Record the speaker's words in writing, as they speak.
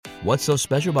What's so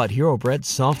special about Hero Bread's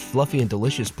soft, fluffy, and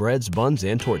delicious breads, buns,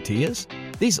 and tortillas?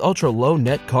 These ultra-low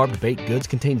net-carb baked goods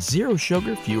contain zero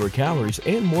sugar, fewer calories,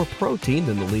 and more protein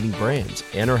than the leading brands,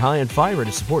 and are high in fiber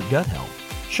to support gut health.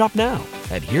 Shop now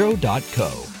at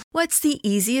Hero.co. What's the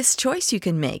easiest choice you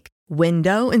can make?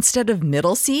 Window instead of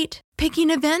middle seat?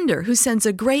 Picking a vendor who sends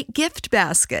a great gift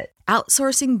basket?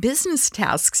 Outsourcing business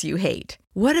tasks you hate?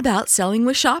 What about selling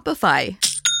with Shopify?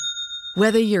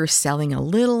 Whether you're selling a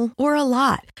little or a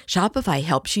lot, Shopify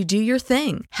helps you do your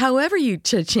thing, however you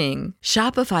cha-ching.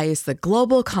 Shopify is the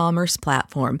global commerce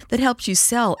platform that helps you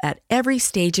sell at every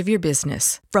stage of your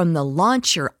business. From the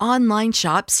launch your online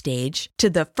shop stage to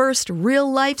the first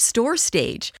real-life store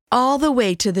stage, all the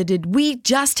way to the did we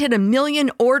just hit 1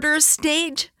 million orders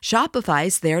stage.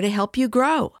 Shopify's there to help you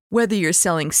grow. Whether you're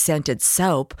selling scented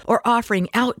soap or offering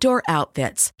outdoor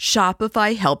outfits,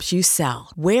 Shopify helps you sell.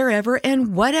 Wherever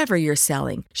and whatever you're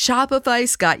selling,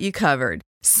 Shopify's got you covered.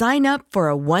 Sign up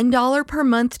for a $1 per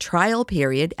month trial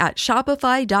period at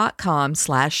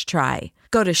shopify.com/try.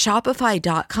 Go to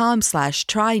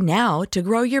shopify.com/try now to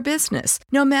grow your business,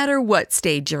 no matter what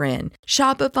stage you're in.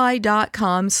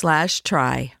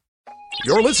 Shopify.com/try.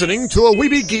 You're listening to a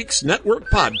Weeby Geeks Network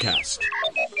podcast.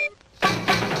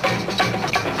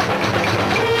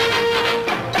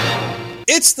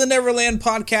 It's the Neverland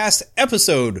Podcast,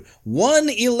 episode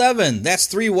 111. That's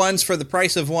 3 ones for the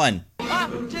price of one.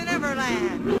 Up to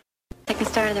Neverland. Take a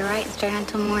start to the right and stay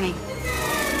until morning.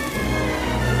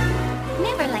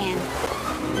 Neverland.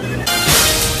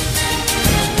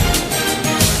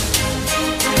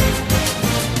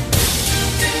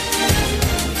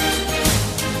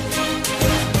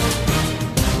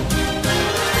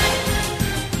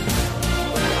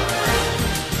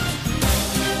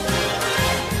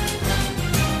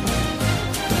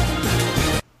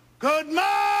 Good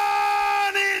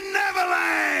morning,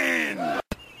 Neverland!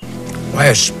 Why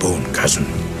a spoon, cousin?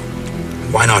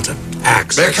 Why not an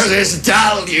axe? Because it's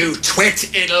dull, you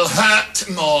twit. It'll hurt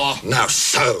more. Now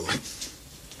so.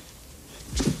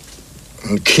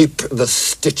 And keep the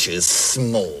stitches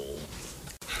small.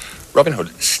 Robin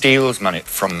Hood steals money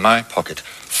from my pocket,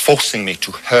 forcing me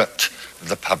to hurt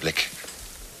the public.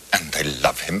 And they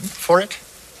love him for it?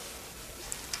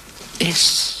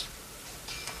 Yes.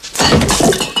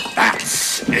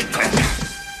 That's it then.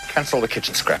 Cancel the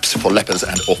kitchen scraps for lepers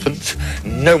and orphans.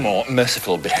 No more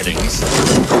merciful beheadings.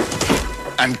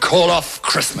 And call off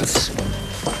Christmas.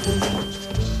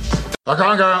 I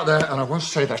can't go out there and I won't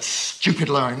say that stupid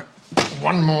line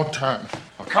one more time.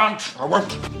 I can't. I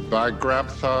won't. By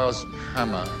Grabthar's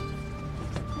hammer.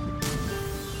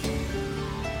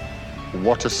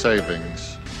 What a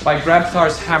savings. By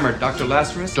Grabthar's hammer, Dr.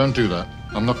 Lazarus? Don't do that.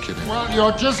 I'm not kidding. Well,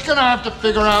 you're just gonna have to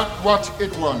figure out what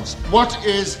it wants. What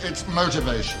is its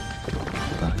motivation?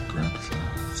 By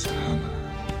Grabthar's hammer.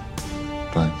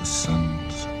 By the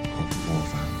sons of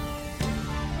Orvan.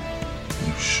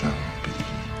 You shall be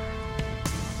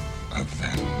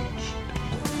avenged.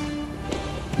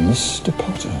 Mr.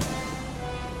 Potter.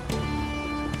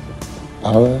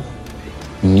 Our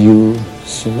new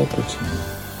celebrity.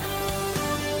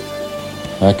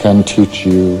 I can teach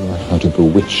you how to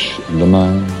bewitch the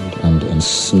mind and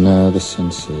ensnare the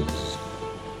senses.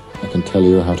 I can tell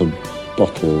you how to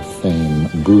bottle fame,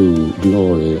 brew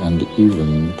glory, and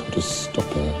even put a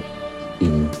stopper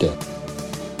in death.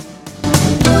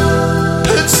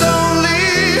 It's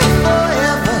only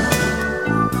forever,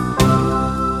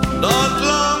 not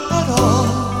long at all.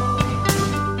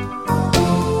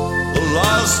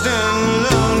 Lost and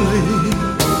lonely.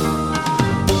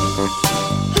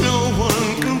 No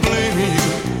one can blame you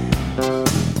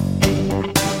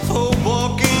for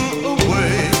walking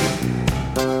away,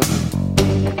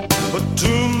 but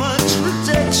too much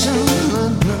rejection.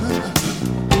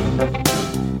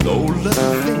 No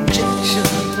love injection.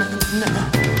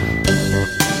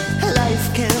 Life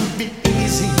can be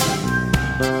easy.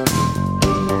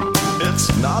 It's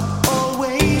not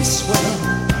always well.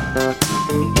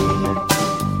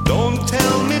 Don't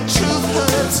tell me truth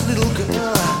hurts, little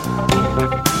girl,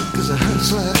 'cause it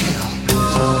hurts like hell.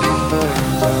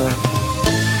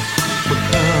 But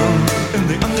down in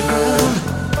the underground,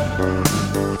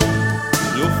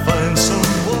 you'll find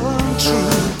someone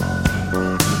true.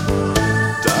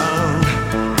 Down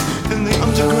in the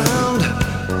underground,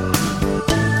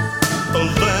 a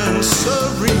land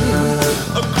serene,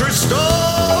 a crystal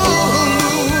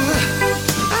moon.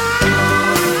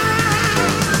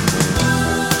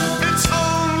 It's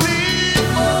only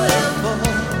forever.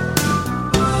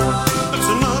 It's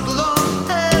not long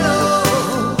at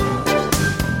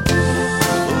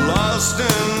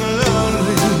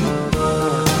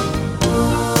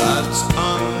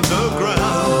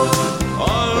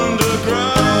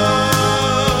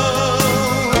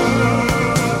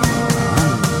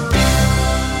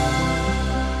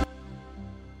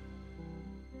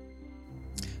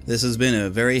This has been a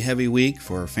very heavy week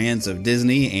for fans of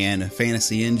Disney and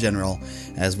fantasy in general,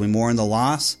 as we mourn the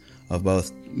loss of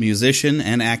both musician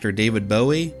and actor David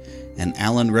Bowie and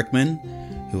Alan Rickman,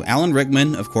 Alan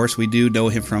Rickman, of course, we do know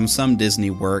him from some Disney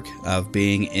work of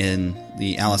being in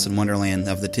the Alice in Wonderland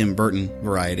of the Tim Burton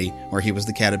variety, where he was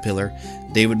the caterpillar.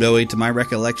 David Bowie, to my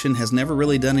recollection, has never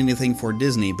really done anything for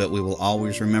Disney, but we will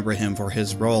always remember him for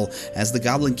his role as the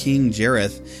Goblin King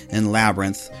Jareth in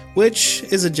Labyrinth, which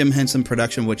is a Jim Henson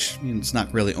production, which is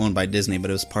not really owned by Disney, but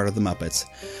it was part of the Muppets.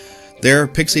 Their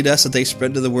pixie dust that they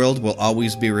spread to the world will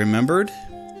always be remembered,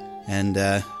 and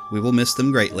we will miss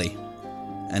them greatly.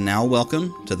 And now,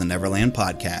 welcome to the Neverland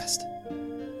Podcast.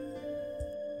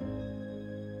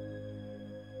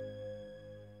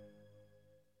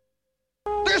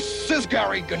 This is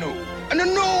Gary Gnu, and the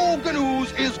No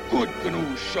Gnu's is Good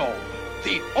Gnu Show.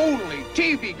 The only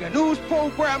TV Gnu's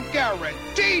program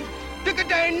guaranteed to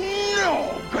contain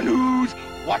no Gnu's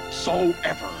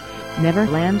whatsoever.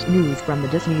 Neverland news from the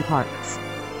Disney parks.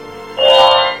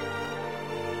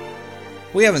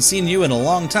 We haven't seen you in a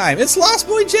long time. It's Lost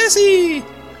Boy Jesse!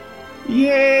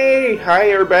 Yay! Hi,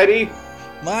 everybody.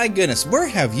 My goodness, where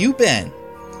have you been?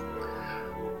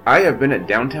 I have been at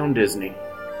Downtown Disney.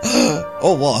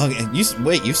 Oh, well,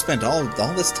 you've spent all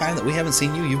this time that we haven't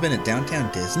seen you. You've been at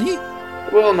Downtown Disney?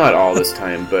 Well, not all this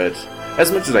time, but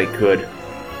as much as I could.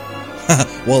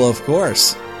 Well, of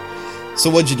course. So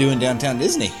what'd you do in Downtown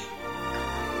Disney?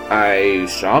 I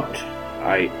shopped.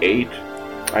 I ate.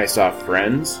 I saw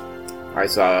friends. I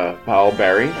saw Paul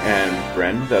Barry and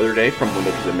Bren the other day from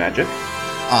Window to the Magic.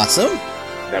 Awesome.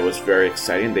 That was very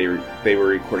exciting. They were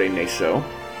recording a show.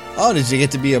 Oh, did you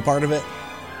get to be a part of it?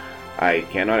 I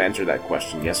cannot answer that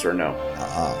question, yes or no.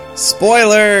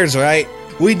 Spoilers, right?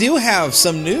 We do have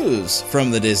some news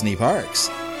from the Disney parks.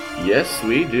 Yes,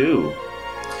 we do.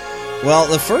 Well,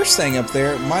 the first thing up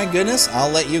there, my goodness,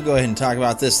 I'll let you go ahead and talk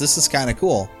about this. This is kind of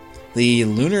cool. The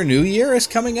Lunar New Year is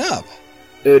coming up.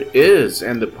 It is,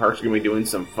 and the parks are going to be doing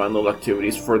some fun little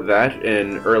activities for that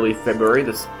in early February,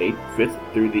 the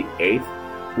 5th through the 8th,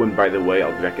 when, by the way,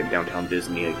 I'll be back at Downtown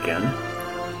Disney again.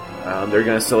 They're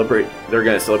going to celebrate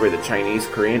the Chinese,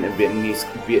 Korean, and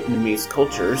Vietnamese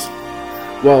cultures,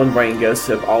 while inviting guests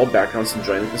of all backgrounds to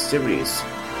join the festivities.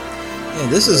 Yeah,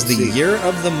 this is the Year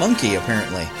of the Monkey,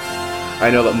 apparently. I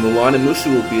know that Mulan and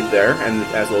Mushu will be there, and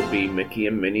as will be Mickey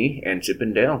and Minnie and Chip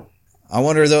and Dale. I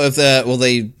wonder, though, if will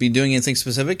they be doing anything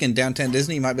specific in Downtown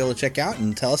Disney you might be able to check out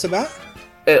and tell us about?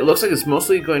 It looks like it's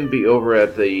mostly going to be over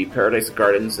at the Paradise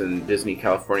Gardens and Disney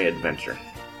California Adventure.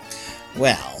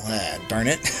 Well, darn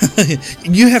it.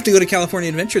 You have to go to California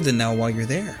Adventure then now while you're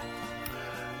there.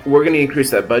 We're going to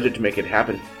increase that budget to make it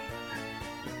happen.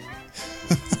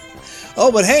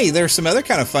 Oh, but hey, there's some other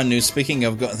kind of fun news, speaking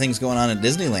of things going on at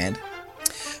Disneyland.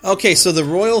 Okay, so the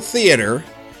Royal Theater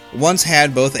once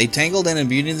had both a Tangled and a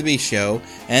Beauty and the Beast show,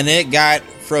 and it got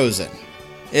frozen.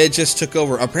 It just took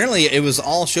over. Apparently, it was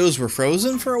all shows were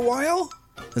frozen for a while?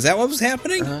 Is that what was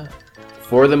happening?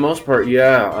 For the most part,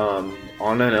 yeah.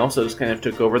 Anna and Elsa just kind of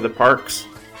took over the parks.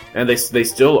 And they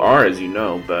still are, as you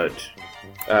know, but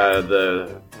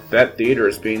that theater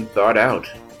is being thawed out.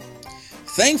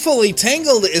 Thankfully,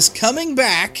 Tangled is coming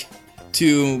back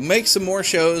to make some more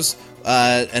shows.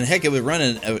 And heck,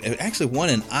 it actually won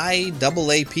an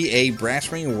IAAPA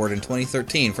Brass Ring Award in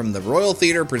 2013 from the Royal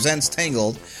Theater Presents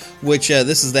Tangled, which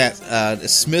this is that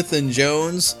Smith and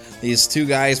Jones, these two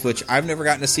guys, which I've never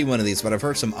gotten to see one of these, but I've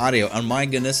heard some audio. Oh my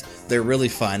goodness, they're really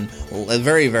fun,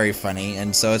 very, very funny,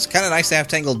 and so it's kind of nice to have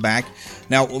Tangled back.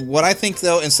 Now, what I think,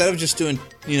 though, instead of just doing,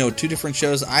 two different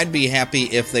shows, I'd be happy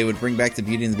if they would bring back the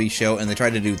Beauty and the Beast show, and they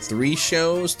tried to do three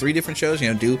different shows,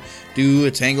 do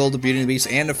a Tangled, the Beauty and the Beast,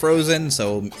 and a Frozen,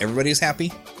 so everybody's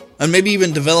happy. And maybe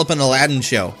even develop an Aladdin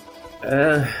show.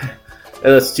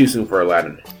 That's too soon for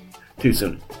Aladdin. Too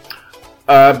soon.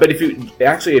 But if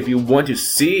you want to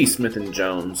see Smith and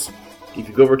Jones, if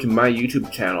you go over to my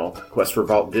YouTube channel, Quest for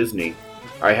Walt Disney,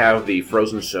 I have the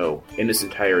Frozen show in its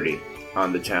entirety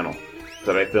on the channel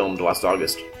that I filmed last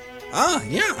August. Ah,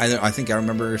 yeah. I think I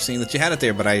remember seeing that you had it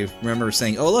there, but I remember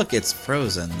saying, oh, look, it's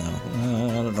Frozen, though.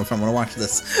 I don't know if I'm going to watch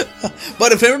this.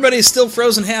 But if everybody's still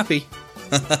Frozen happy.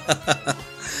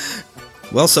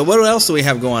 Well, so what else do we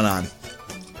have going on?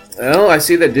 Well, I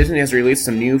see that Disney has released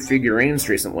some new figurines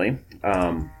recently.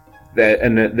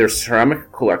 Their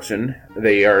ceramic collection,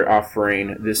 they are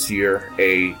offering this year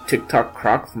a TikTok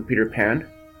Croc from Peter Pan,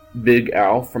 Big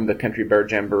Al from the Country Bear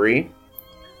Jamboree,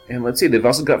 and let's see, they've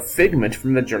also got Figment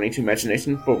from the Journey to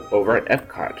Imagination over at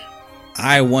Epcot.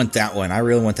 I want that one. I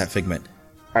really want that Figment.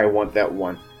 I want that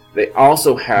one. They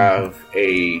also have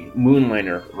a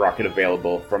Moonliner rocket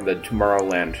available from the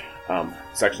Tomorrowland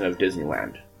section of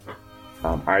Disneyland.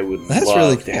 I would That's love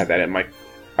really to cool. have that in my.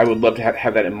 I would love to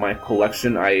have that in my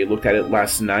collection. I looked at it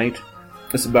last night.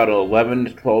 It's about an 11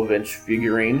 to 12 inch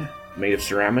figurine made of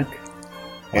ceramic,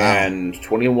 and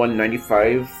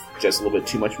 $21.95. Just a little bit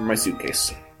too much for my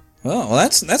suitcase. Oh, well,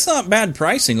 that's not bad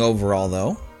pricing overall,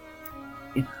 though.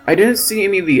 I didn't see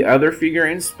any of the other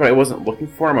figurines, but I wasn't looking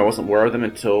for them. I wasn't aware of them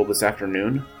until this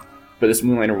afternoon. But this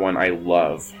Moonliner one, I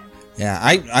love. Yeah,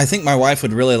 I think my wife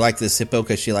would really like this hippo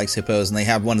because she likes hippos, and they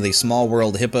have one of these small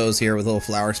world hippos here with little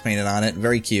flowers painted on it.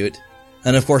 Very cute.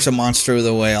 And of course a Monstro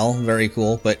the whale, very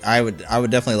cool. But I would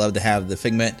definitely love to have the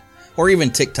Figment or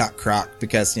even TikTok Croc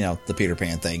because, you know, the Peter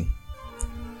Pan thing.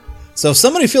 So if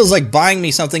somebody feels like buying me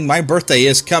something, my birthday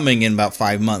is coming in about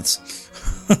 5 months.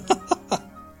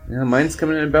 Yeah, mine's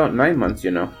coming in about 9 months,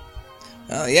 you know.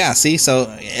 Yeah, see,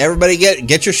 so everybody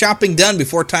get your shopping done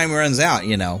before time runs out,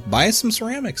 you know. Buy some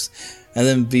ceramics and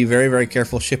then be very, very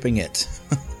careful shipping it.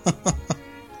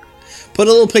 Put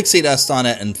a little pixie dust on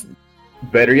it and...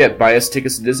 Better yet, buy us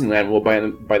tickets to Disneyland. We'll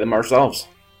buy them ourselves.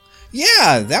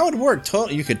 Yeah, that would work.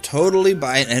 You could totally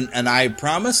buy it, and I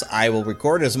promise I will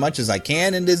record as much as I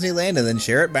can in Disneyland and then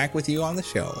share it back with you on the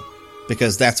show.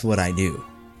 Because that's what I do.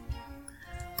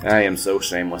 I am so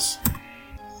shameless.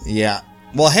 Yeah.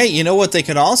 Well, hey, you know what they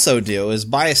could also do is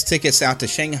buy us tickets out to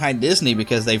Shanghai Disney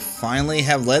because they finally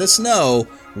have let us know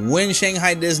when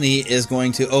Shanghai Disney is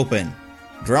going to open.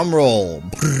 Drum roll.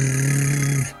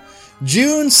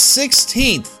 June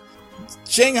 16th.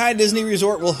 Shanghai Disney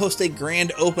Resort will host a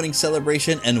grand opening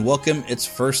celebration and welcome its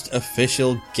first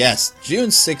official guest, June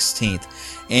 16th.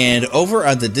 And over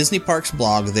on the Disney Parks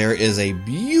blog, there is a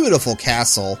beautiful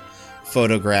castle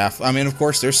photograph. I mean, of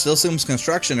course, there's still some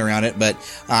construction around it, but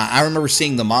I remember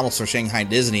seeing the models for Shanghai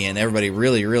Disney and everybody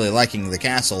really, really liking the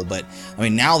castle. But, I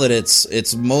mean, now that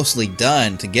it's mostly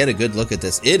done, to get a good look at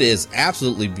this, it is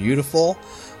absolutely beautiful.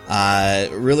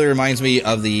 It really reminds me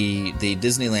of the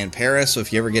Disneyland Paris, so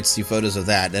if you ever get to see photos of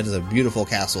that is a beautiful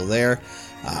castle there.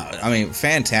 I mean,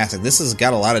 fantastic. This has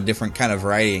got a lot of different kind of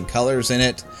variety and colors in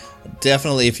it.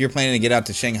 Definitely, if you're planning to get out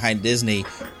to Shanghai Disney,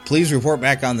 please report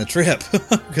back on the trip,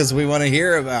 because we want to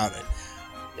hear about it.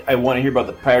 I want to hear about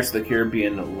the Pirates of the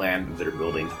Caribbean land that they're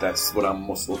building. That's what I'm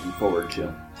most looking forward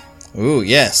to. Ooh,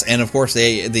 yes, and of course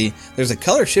there's a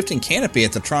color shifting canopy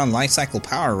at the Tron Light Cycle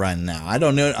Power Run now. I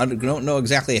don't know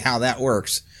exactly how that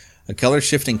works. A color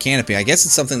shifting canopy. I guess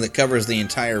it's something that covers the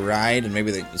entire ride, and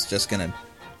maybe it's just gonna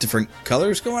different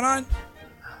colors going on.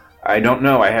 I don't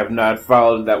know. I have not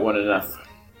followed that one enough.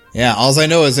 Yeah, all I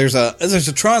know is there's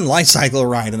a Tron Light Cycle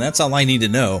ride, and that's all I need to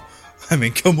know. I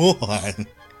mean, come on,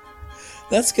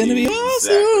 that's gonna be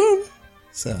awesome.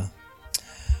 So.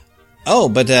 Oh,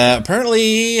 but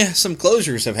apparently some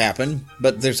closures have happened,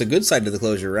 but there's a good side to the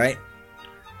closure, right?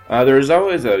 There's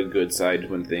always a good side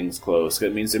when things close.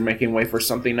 It means they're making way for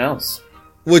something else.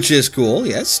 Which is cool,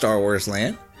 yes, Star Wars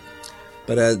Land.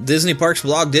 But Disney Parks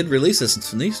blog did release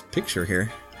this nice picture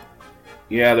here.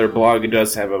 Yeah, their blog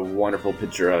does have a wonderful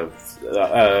picture of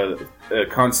a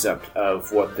concept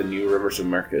of what the new Rivers of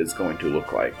America is going to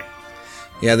look like.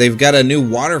 Yeah, they've got a new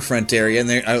waterfront area,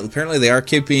 and apparently they are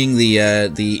keeping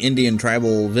the Indian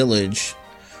tribal village.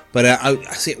 But I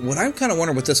see what I'm kind of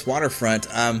wondering with this waterfront.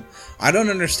 I don't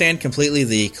understand completely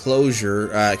the closure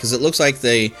because it looks like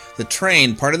the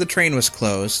train, part of the train was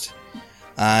closed,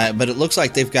 but it looks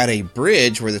like they've got a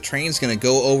bridge where the train's going to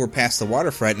go over past the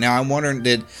waterfront. Now I'm wondering,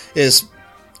 is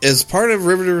part of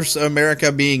Rivers of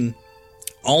America being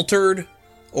altered,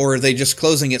 or are they just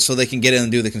closing it so they can get in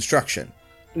and do the construction?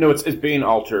 No, it's being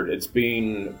altered. It's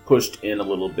being pushed in a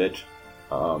little bit.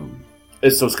 So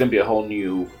it's going to be a whole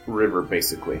new river,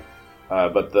 basically.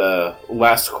 But the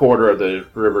last quarter of the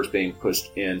river is being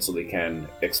pushed in so they can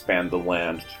expand the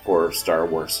land for Star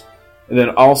Wars. And then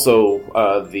also,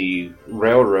 the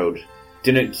railroad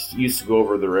didn't used to go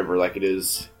over the river like it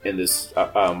is in this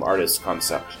artist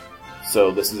concept.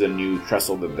 So this is a new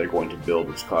trestle that they're going to build,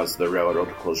 which caused the railroad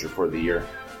closure for the year.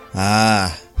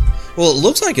 Ah. Well, it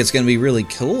looks like it's going to be really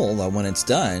cool when it's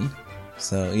done.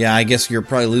 So, yeah, I guess you're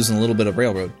probably losing a little bit of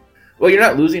railroad. Well, you're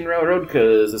not losing railroad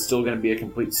because it's still going to be a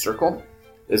complete circle.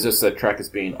 It's just the track is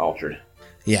being altered.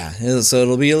 Yeah, so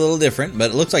it'll be a little different,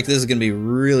 but it looks like this is going to be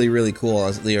really, really cool.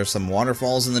 There are some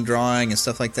waterfalls in the drawing and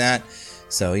stuff like that.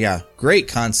 So, yeah, great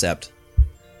concept.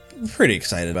 I'm pretty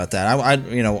excited about that. I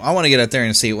want to get out there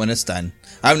and see it when it's done.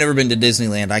 I've never been to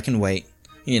Disneyland. I can wait.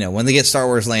 When they get Star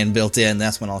Wars Land built in,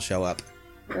 that's when I'll show up.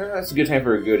 That's a good time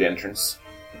for a good entrance.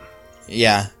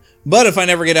 Yeah. But if I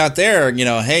never get out there,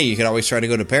 hey, you could always try to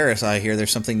go to Paris. I hear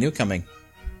there's something new coming.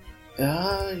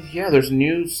 Yeah, there's a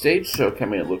new stage show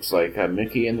coming, it looks like.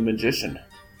 Mickey and the Magician.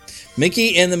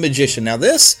 Mickey and the Magician. Now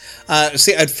this,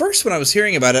 see, at first when I was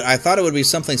hearing about it, I thought it would be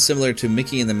something similar to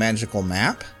Mickey and the Magical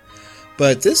Map.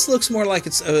 But this looks more like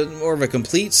it's more of a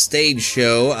complete stage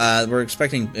show. We're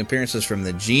expecting appearances from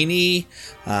the Genie,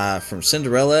 from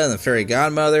Cinderella and the Fairy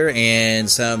Godmother, and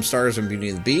some stars from Beauty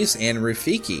and the Beast, and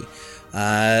Rafiki.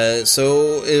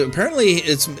 Apparently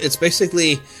it's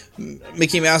basically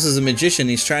Mickey Mouse is a magician.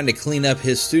 He's trying to clean up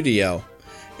his studio.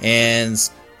 And,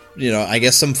 I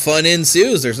guess some fun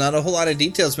ensues. There's not a whole lot of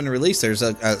details been released. There's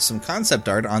some concept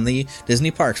art on the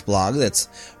Disney Parks blog that's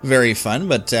very fun,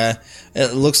 but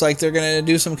it looks like they're going to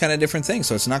do some kind of different thing.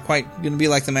 So it's not quite going to be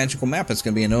like the Magical Map. It's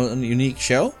going to be a unique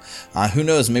show. Who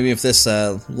knows? Maybe if this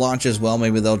launches well,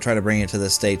 maybe they'll try to bring it to the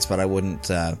States, but I wouldn't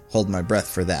hold my breath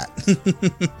for that.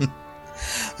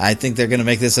 I think they're going to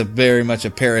make this very much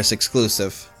a Paris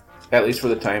exclusive. At least for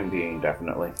the time being,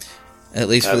 definitely. At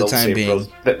least for the time being.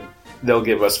 They'll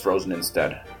give us Frozen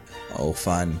instead. Oh,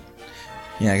 fun.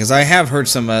 Yeah, because I have heard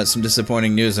some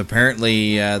disappointing news.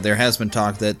 Apparently, there has been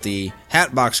talk that the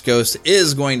Hatbox Ghost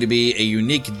is going to be a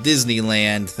unique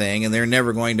Disneyland thing, and they're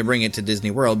never going to bring it to Disney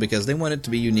World because they want it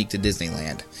to be unique to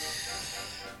Disneyland.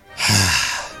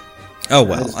 Oh,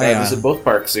 well. Gotta visit both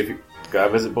parks. If you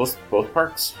gotta visit both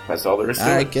parks, that's all there is to it.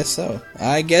 I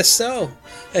guess so.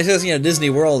 It's just, Disney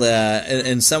World,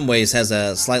 in some ways, has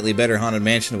a slightly better Haunted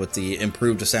Mansion with the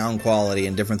improved sound quality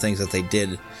and different things that they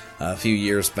did a few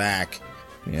years back.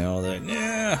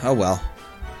 Oh well.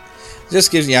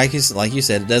 Just gives you, like you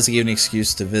said, it does give you an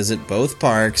excuse to visit both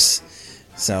parks.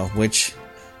 So, which,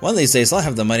 one of these days, I'll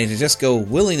have the money to just go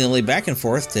willy-nilly back and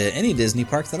forth to any Disney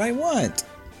park that I want.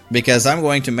 Because I'm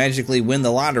going to magically win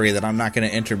the lottery that I'm not going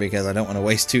to enter because I don't want to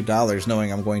waste $2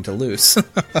 knowing I'm going to lose.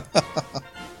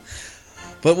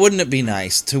 But wouldn't it be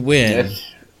nice to win?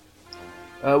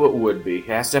 It would be. It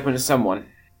has to happen to someone.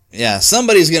 Yeah,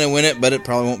 somebody's going to win it, but it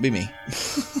probably won't be me.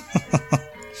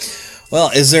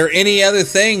 Well, is there any other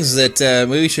things that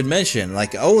we should mention?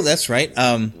 Like, oh, that's right.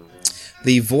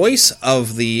 The voice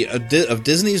of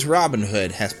Disney's Robin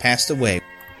Hood has passed away.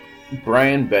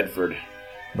 Brian Bedford.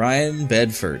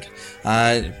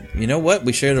 You know what?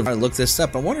 We should have looked this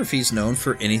up. I wonder if he's known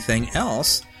for anything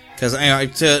else. Because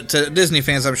to Disney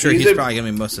fans, I'm sure he's probably going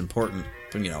to be most important,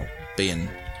 being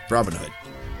Robin Hood.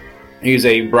 He's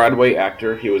a Broadway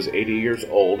actor. He was 80 years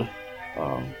old.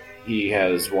 He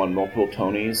has won multiple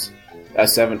Tonys.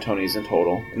 7 Tonys in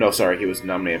total. No, sorry, he was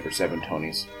nominated for 7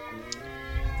 Tonys.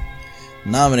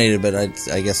 Nominated, but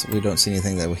I guess we don't see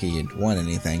anything that he had won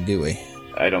anything, do we?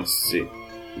 I don't see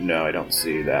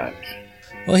that.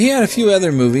 Well, he had a few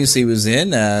other movies he was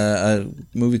in. A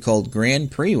movie called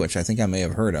Grand Prix, which I think I may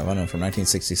have heard of. I don't know, from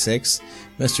 1966.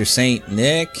 Mr. Saint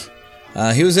Nick.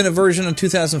 He was in a version of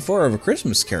 2004 of A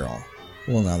Christmas Carol.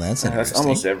 Well, now that's interesting. That's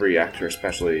almost every actor,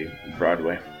 especially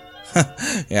Broadway.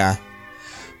 Yeah.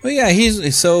 Well, yeah,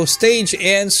 he's so stage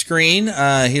and screen.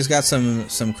 He's got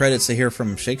some credits to hear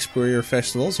from Shakespeare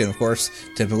festivals. And, of course,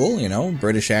 typical,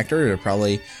 British actor,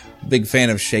 probably big fan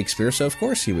of Shakespeare, so of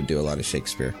course he would do a lot of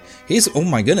Shakespeare. Oh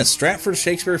my goodness, Stratford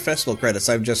Shakespeare Festival credits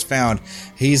I've just found.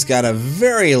 He's got a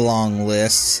very long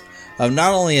list of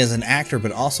not only as an actor,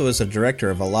 but also as a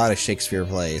director of a lot of Shakespeare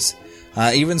plays.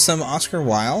 Even some Oscar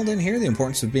Wilde in here, The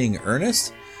Importance of Being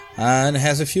Earnest, and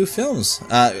has a few films.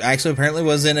 Actually, apparently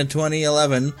was in a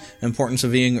 2011 Importance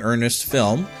of Being Earnest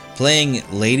film, playing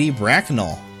Lady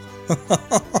Bracknell.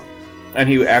 And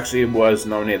he actually was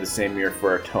nominated the same year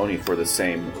for a Tony for the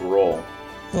same role.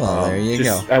 Well, there you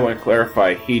go. I want to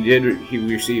clarify. He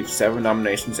received 7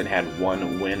 nominations and had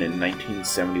 1 win in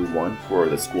 1971 for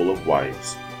The School of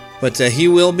Wives. But he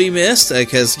will be missed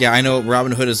because, I know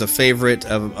Robin Hood is a favorite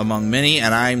among many,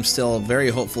 and I'm still very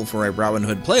hopeful for a Robin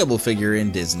Hood playable figure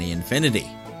in Disney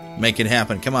Infinity. Make it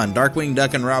happen. Come on, Darkwing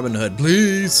Duck and Robin Hood,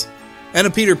 please. And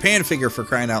a Peter Pan figure, for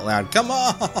crying out loud. Come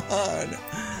on!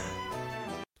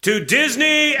 To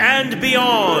Disney and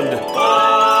beyond.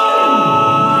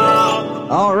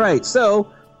 All right,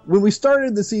 so when we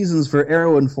started the seasons for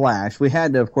Arrow and Flash, we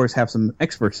had to, of course, have some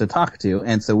experts to talk to,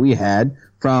 and so we had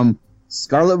from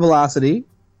Scarlet Velocity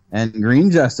and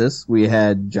Green Justice, we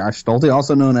had Josh Stolte,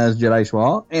 also known as Jedi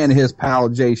Schwal, and his pal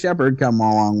Jay Shepard come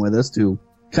along with us to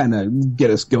kind of get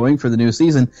us going for the new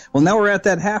season. Well, now we're at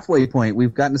that halfway point.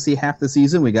 We've gotten to see half the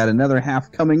season. We got another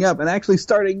half coming up, and actually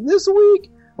starting this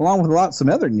week, along with some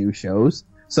other new shows.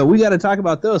 So we got to talk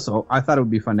about those. So I thought it would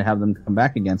be fun to have them come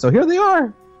back again. So here they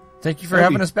are. Thank you for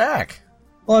having us back.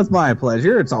 Well, it's my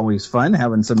pleasure. It's always fun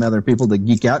having some other people to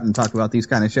geek out and talk about these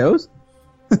kind of shows.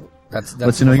 That's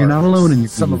but you're not alone in your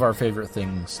some of our favorite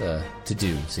things to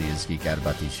do. See, is geek out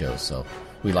about these shows. So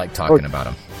we like talking about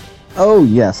them. Oh,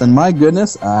 yes, and my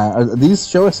goodness, these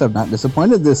shows have not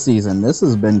disappointed this season. This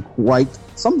has been quite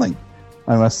something,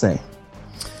 I must say.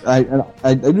 I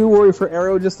do worry for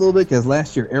Arrow just a little bit, because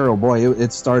last year, Arrow, boy,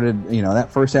 it started,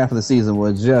 that first half of the season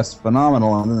was just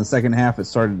phenomenal, and then the second half it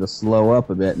started to slow up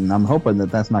a bit, and I'm hoping that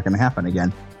that's not going to happen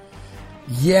again.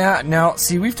 Yeah, now,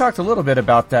 see, we've talked a little bit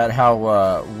about that,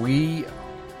 how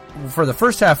for the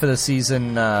first half of the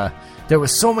season, there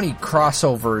was so many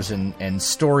crossovers and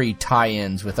story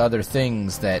tie-ins with other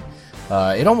things that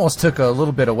it almost took a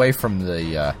little bit away from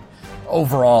the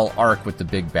overall arc with the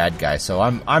big bad guy. So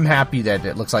I'm happy that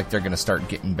it looks like they're going to start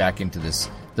getting back into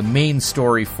the main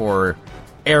story for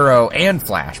Arrow and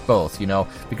Flash, both,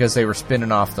 because they were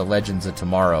spinning off the Legends of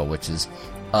Tomorrow, which is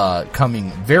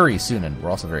coming very soon, and we're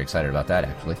also very excited about that,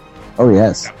 actually. Oh,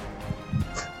 yes.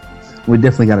 We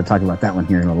definitely got to talk about that one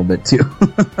here in a little bit, too.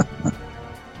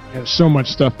 There's so much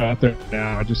stuff out there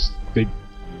now. They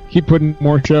keep putting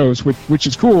more shows, which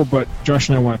is cool, but Josh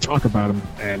and I want to talk about them,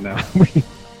 and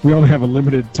we only have a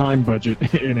limited time budget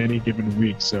in any given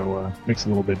week, so it makes it a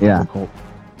little bit difficult.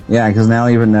 Yeah, because now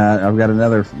even I've got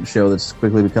another show that's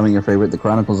quickly becoming your favorite. The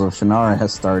Chronicles of Shannara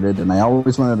has started, and I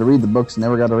always wanted to read the books,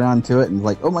 never got around to it, and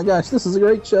like, oh my gosh, this is a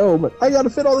great show, but I got to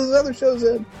fit all these other shows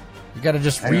in. You got to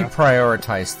just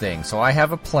reprioritize things. So I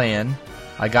have a plan.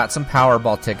 I got some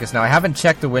Powerball tickets. Now, I haven't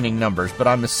checked the winning numbers, but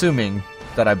I'm assuming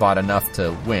that I bought enough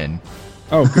to win.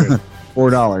 Oh, good.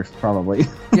 $4, probably.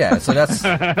 Yeah, so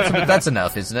that's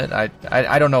enough, isn't it?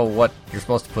 I don't know what you're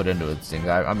supposed to put into this thing.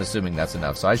 I'm assuming that's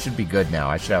enough. So I should be good now.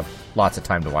 I should have lots of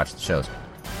time to watch the shows.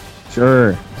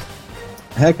 Sure.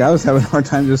 Heck, I was having a hard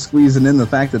time just squeezing in the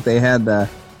fact that they had,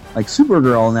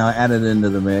 Supergirl now added into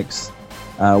the mix.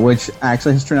 Which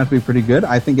actually has turned out to be pretty good.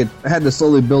 I think it had to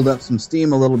slowly build up some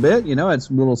steam a little bit. It's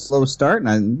a little slow start,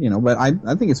 and but I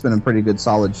think it's been a pretty good,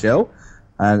 solid show.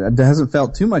 It hasn't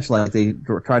felt too much like they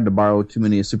tried to borrow too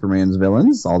many of Superman's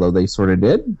villains, although they sort of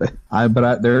did.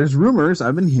 But there's rumors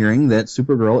I've been hearing that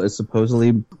Supergirl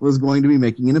was going to be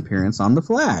making an appearance on The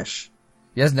Flash.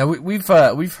 Yes, no, we've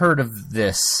heard of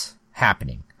this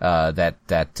happening. That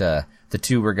the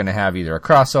two were going to have either a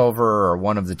crossover or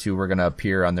one of the two were going to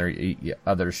appear on their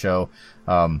other show.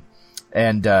 And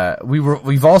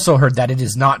we've also heard that it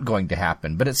is not going to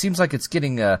happen, but it seems like it's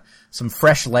getting some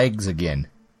fresh legs again.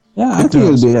 Yeah, I think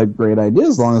it would be a great idea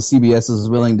as long as CBS is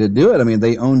willing to do it. I mean,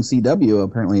 they own CW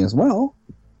apparently as well.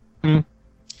 Mm.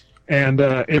 And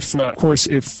if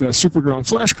Supergirl and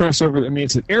Flash crossover, that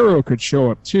means that Arrow could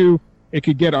show up too. It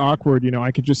could get awkward.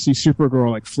 I could just see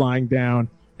Supergirl flying down.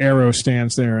 Arrow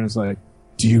stands there and is like,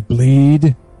 "Do you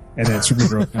bleed?" And then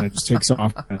Supergirl kind of just takes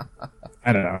off.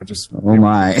 I don't know. Oh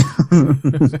my!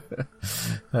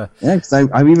 Yeah, because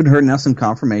I've even heard now some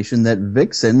confirmation that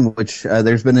Vixen, which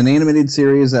there's been an animated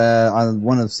series on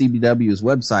one of CBW's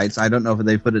websites. I don't know if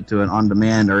they put it to an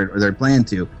on-demand or they're planning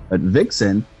to, but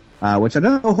Vixen, which I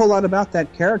don't know a whole lot about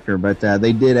that character, but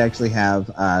they did actually have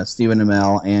Stephen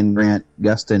Amell and Grant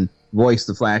Gustin voice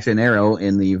the Flash and Arrow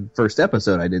in the first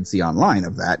episode I did see online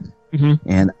of that. Mm-hmm.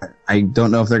 And I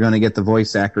don't know if they're going to get the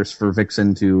voice actress for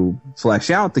Vixen to flesh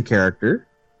out the character,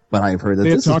 but I've heard that they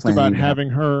this talked about having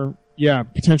her,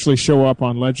 potentially show up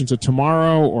on Legends of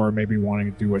Tomorrow, or maybe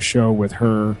wanting to do a show with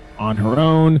her on her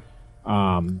own.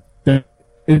 Right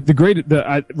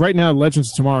now,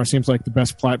 Legends of Tomorrow seems like the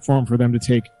best platform for them to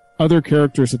take other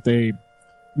characters that they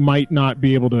might not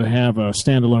be able to have a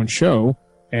standalone show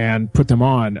and put them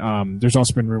on. There's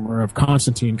also been rumor of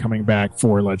Constantine coming back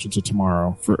for Legends of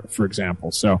Tomorrow, for example.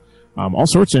 So all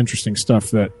sorts of interesting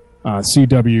stuff that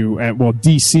CW and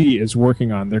DC is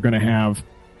working on. They're going to have,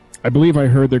 I believe I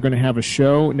heard they're going to have a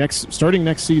show starting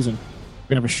next season.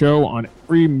 They're going to have a show on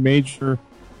every major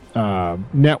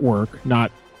network,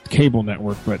 not cable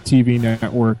network, but TV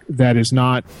network that is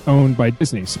not owned by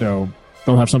Disney. So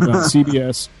they'll have something on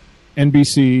CBS,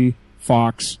 NBC,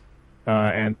 Fox,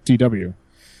 and CW.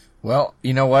 Well,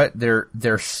 you know what?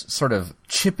 They're sort of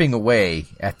chipping away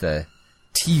at the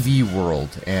TV world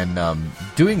and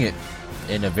doing it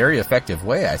in a very effective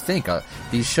way, I think.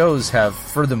 These shows have,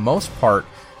 for the most part,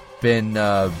 been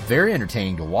very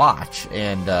entertaining to watch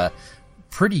and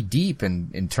pretty deep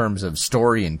in terms of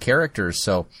story and characters.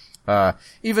 So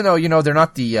even though, they're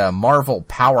not the Marvel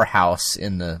powerhouse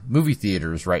in the movie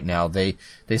theaters right now, they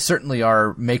certainly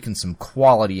are making some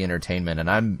quality entertainment,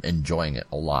 and I'm enjoying it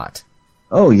a lot.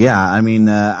 Oh yeah, I mean,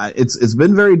 it's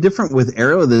been very different with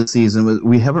Arrow this season.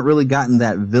 We haven't really gotten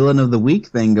that villain of the week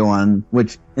thing going,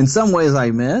 which in some ways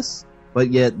I miss.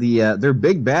 But yet their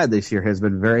big bad this year has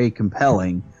been very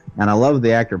compelling, and I love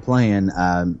the actor playing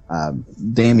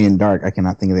Damien Dark. I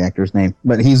cannot think of the actor's name,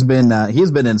 but he's been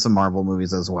in some Marvel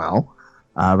movies as well.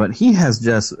 But he has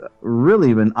just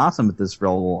really been awesome at this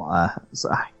role.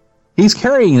 So he's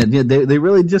carrying it. They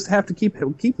really just have to keep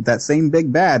with that same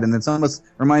big bad, and it's almost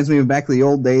reminds me of back to the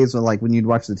old days when, like, when you'd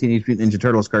watch the Teenage Mutant Ninja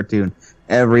Turtles cartoon.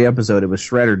 Every episode, it was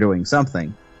Shredder doing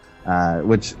something,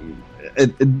 which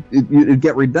it'd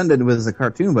get redundant with the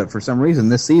cartoon. But for some reason,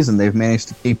 this season they've managed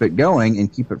to keep it going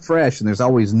and keep it fresh. And there's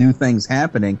always new things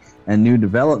happening and new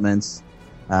developments.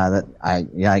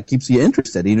 It keeps you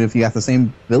interested, even if you got the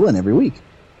same villain every week.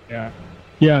 Yeah.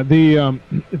 The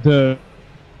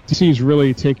DC's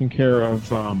really taking care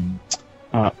of,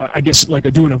 I guess, like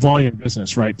doing a volume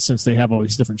business, right? Since they have all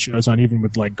these different shows on, even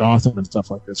with like Gotham and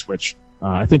stuff like this, which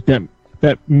I think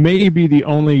that may be the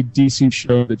only DC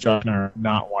show that Josh and I are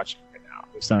not watching right now.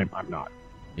 At least I'm not.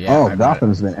 Yeah,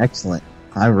 Gotham's been excellent.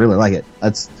 I really like it.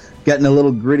 It's getting a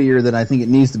little grittier than I think it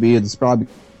needs to be. It's probably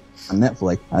on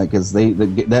Netflix because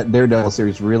that Daredevil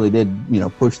series really did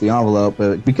push the envelope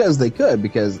because they could,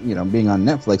 because being on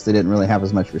Netflix they didn't really have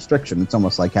as much restriction. It's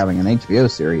almost like having an HBO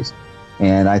series,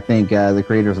 and I think the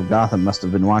creators of Gotham must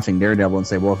have been watching Daredevil and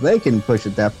say, well, if they can push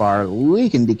it that far,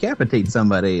 we can decapitate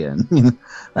somebody and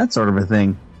that sort of a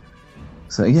thing.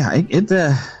 So yeah,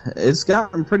 it's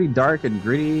gotten pretty dark and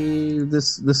gritty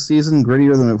this season,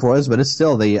 grittier than it was, but it's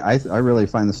still I really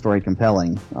find the story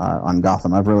compelling on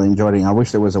Gotham. I've really enjoyed it. I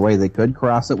wish there was a way they could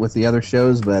cross it with the other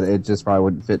shows, but it just probably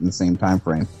wouldn't fit in the same time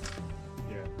frame.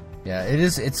 Yeah, it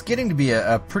is. It's getting to be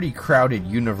a pretty crowded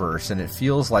universe, and it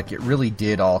feels like it really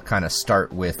did all kind of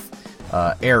start with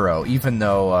Arrow, even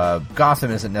though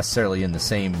Gotham isn't necessarily in the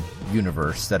same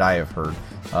universe that I have heard.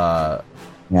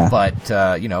 Yeah.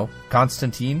 But,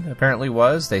 Constantine apparently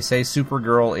was. They say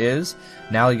Supergirl is.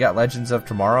 Now you got Legends of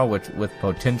Tomorrow, with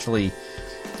potentially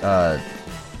a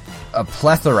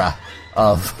plethora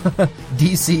of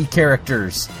DC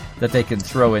characters that they can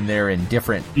throw in there in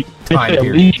different time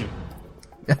periods.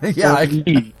 Yeah,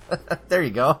 there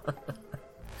you go.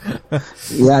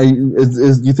 Yeah,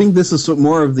 you think this is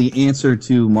more of the answer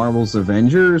to Marvel's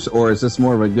Avengers, or is this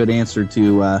more of a good answer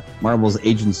to Marvel's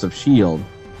Agents of S.H.I.E.L.D.,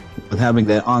 with having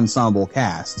that ensemble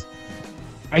cast?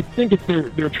 I think if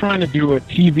they're trying to do a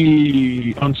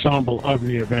TV ensemble of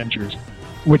the Avengers,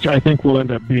 which I think will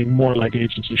end up being more like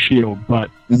Agents of S.H.I.E.L.D., but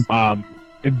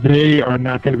they are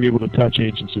not going to be able to touch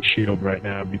Agents of S.H.I.E.L.D. right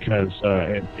now because,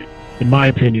 in my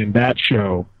opinion, that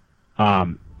show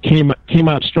came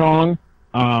out strong.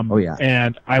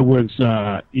 And I was,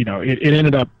 it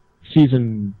ended up,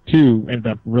 season 2 ended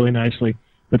up really nicely,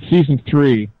 but season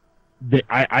 3,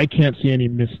 I can't see any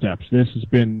missteps. This has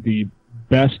been the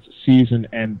best season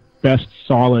and best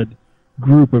solid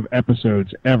group of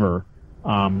episodes ever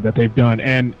that they've done.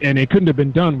 And it couldn't have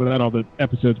been done without all the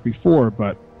episodes before,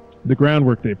 but the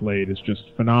groundwork they've laid is just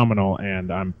phenomenal,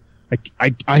 and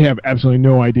I have absolutely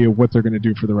no idea what they're going to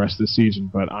do for the rest of the season,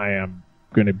 but I am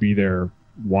going to be there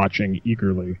watching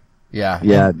eagerly.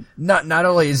 Yeah. Not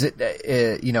only is it,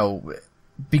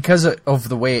 because of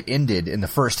the way it ended in the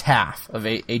first half of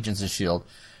Agents of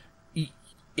S.H.I.E.L.D.,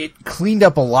 it cleaned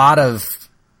up a lot of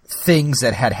things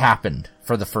that had happened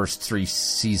for the first 3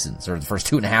 seasons, or the first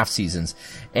 2.5 seasons.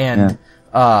 And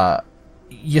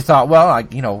you thought, well,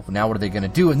 now what are they going to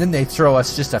do? And then they throw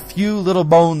us just a few little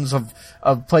bones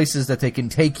of places that they can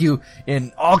take you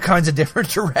in all kinds of different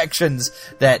directions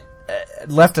that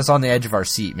left us on the edge of our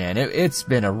seat, man. It's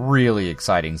been a really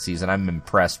exciting season. I'm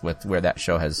impressed with where that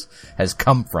show has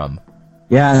come from.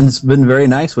 Yeah, and it's been very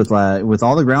nice with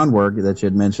all the groundwork that you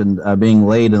had mentioned being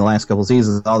laid in the last couple of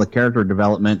seasons, all the character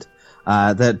development.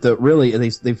 That really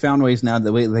they found ways now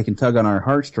that they can tug on our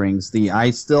heartstrings.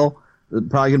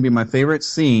 Probably going to be my favorite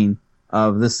scene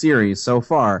of this series so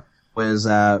far was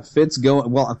Fitz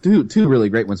two really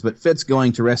great ones, but Fitz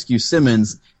going to rescue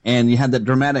Simmons, and you had that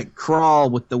dramatic crawl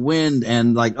with the wind,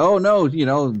 and like, oh no,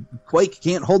 Quake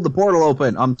can't hold the portal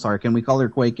open. I'm sorry, can we call her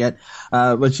Quake yet?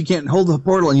 But she can't hold the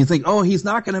portal, and you think, oh, he's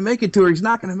not going to make it to her, he's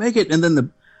not going to make it, and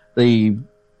then the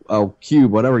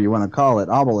cube, whatever you want to call it,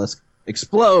 obelisk,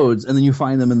 explodes, and then you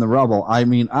find them in the rubble. I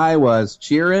mean, I was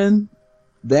cheering.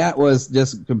 That was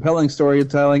just compelling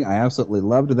storytelling. I absolutely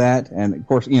loved that. And of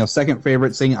course, second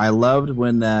favorite scene, I loved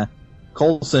when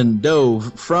Coulson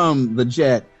dove from the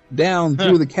jet down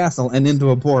through the castle and into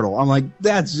a portal. I'm like,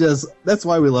 that's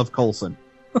why we love Coulson.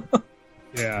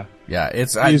 Yeah. Yeah,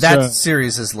 that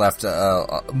series has left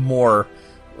more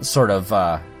sort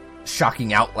of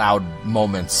shocking out loud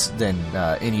moments than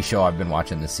any show I've been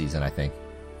watching this season, I think.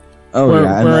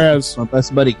 Whereas my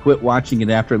best buddy quit watching it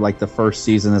after like the first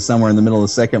season, and somewhere in the middle of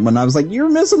the second one, I was like, "You're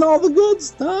missing all the good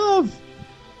stuff."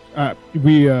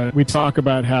 We talk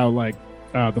about how like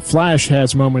the Flash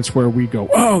has moments where we go,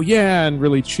 "Oh yeah," and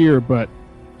really cheer, but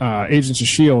Agents of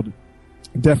S.H.I.E.L.D.,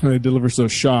 definitely delivers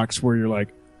those shocks where you're like,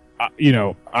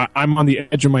 I'm on the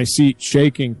edge of my seat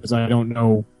shaking because I don't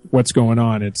know what's going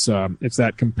on. It's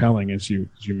that compelling, as you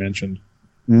mentioned.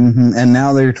 Mm-hmm. And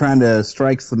now they're trying to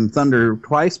strike some thunder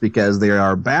twice because they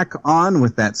are back on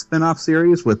with that spin-off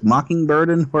series with Mockingbird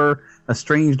and Her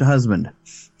Estranged Husband.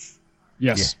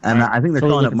 Yes. And I think they're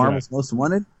calling it Marvel's Most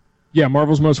Wanted. Yeah,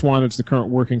 Marvel's Most Wanted is the current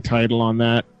working title on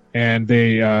that. And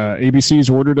ABC's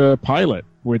ordered a pilot,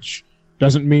 which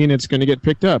doesn't mean it's going to get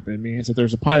picked up. It means that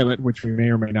there's a pilot, which we may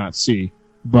or may not see.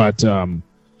 But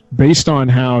based on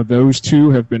how those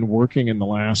two have been working in the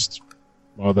last,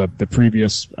 the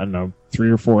previous, 3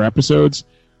 or 4 episodes,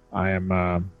 I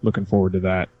am looking forward to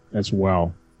that as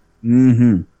well.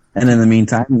 Mm-hmm. And in the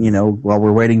meantime, while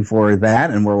we're waiting for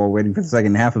that and while we're waiting for the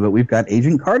second half of it, we've got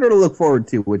Agent Carter to look forward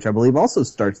to, which I believe also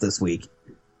starts this week.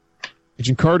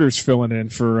 Agent Carter's filling in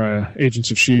for Agents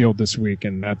of S.H.I.E.L.D. this week,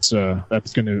 and that's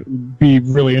going to be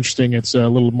really interesting. It's a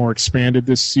little more expanded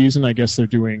this season. I guess they're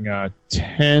doing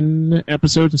 10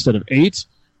 episodes instead of 8,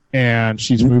 and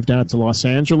she's moved out to Los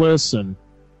Angeles, and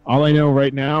all I know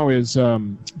right now is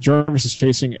Jarvis is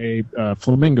chasing a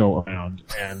flamingo around,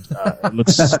 and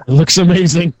it looks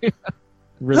amazing.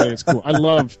 Really, it's cool. I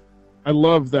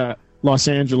love that Los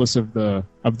Angeles of the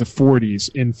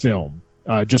 40s in film.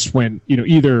 Just when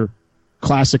either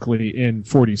classically in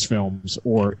 40s films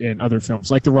or in other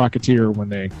films like The Rocketeer when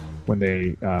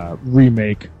they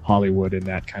remake Hollywood in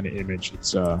that kind of image.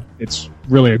 It's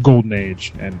really a golden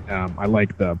age, and I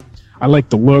like the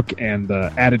look and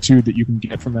the attitude that you can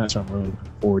get from that. So I'm really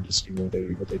looking forward to seeing what they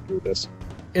do with this.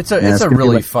 It's a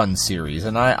really fun series,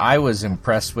 and I was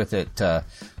impressed with it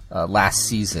last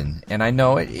season, and I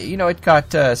know it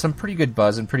got some pretty good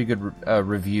buzz and pretty good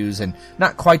reviews, and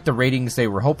not quite the ratings they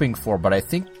were hoping for, but I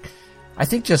think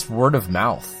just word of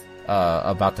mouth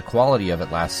about the quality of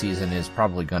it last season is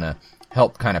probably going to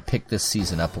help kind of pick this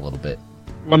season up a little bit.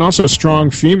 And also a strong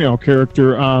female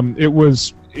character. It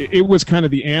was kind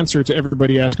of the answer to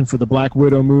everybody asking for the Black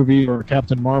Widow movie or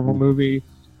Captain Marvel movie.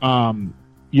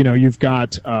 You've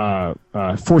got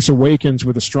Force Awakens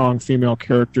with a strong female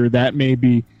character that may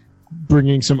be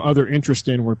bringing some other interest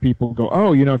in where people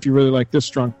go, if you really like this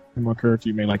strong female character,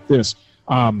 you may like this.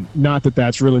 Not that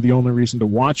that's really the only reason to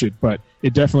watch it, but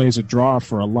it definitely is a draw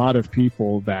for a lot of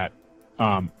people that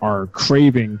are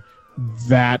craving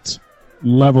that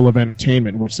level of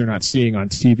entertainment, which they're not seeing on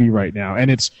TV right now.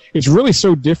 And it's really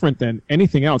so different than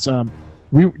anything else.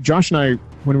 Josh and I,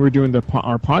 when we were doing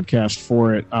our podcast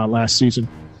for it last season,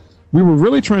 we were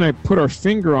really trying to put our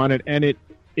finger on it, and it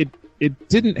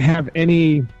didn't have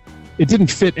any. It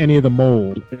didn't fit any of the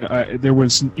mold. There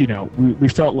was, we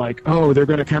felt like, they're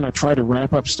going to kind of try to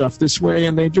wrap up stuff this way,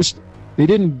 and they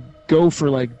didn't go for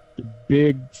like the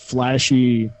big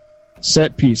flashy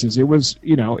set pieces. It was,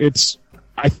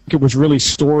 I think it was really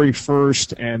story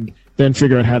first, and then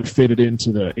figure out how to fit it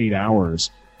into the 8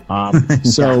 hours.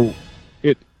 So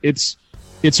it's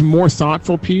a more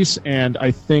thoughtful piece, and I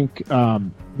think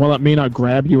while it may not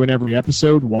grab you in every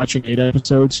episode, watching 8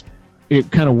 episodes, it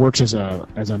kind of works as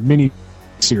a mini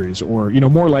series, or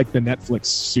more like the Netflix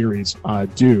series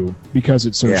do, because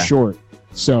it's so short.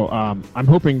 So I'm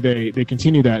hoping they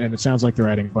continue that, and it sounds like they're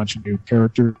adding a bunch of new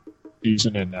characters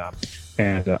and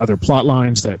other plot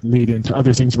lines that lead into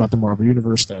other things about the Marvel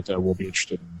Universe that we'll be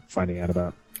interested in finding out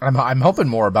about. I'm hoping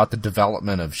more about the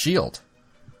development of S.H.I.E.L.D.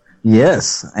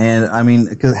 Yes, and I mean,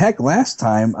 because last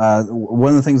time one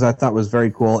of the things I thought was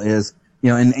very cool is,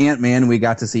 in Ant-Man, we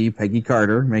got to see Peggy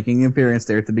Carter making an appearance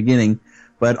there at the beginning,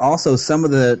 but also some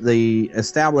of the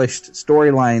established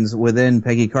storylines within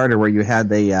Peggy Carter, where you had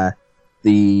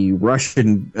the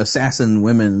Russian assassin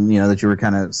women, that you were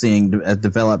kind of seeing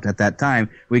developed at that time.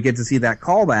 We get to see that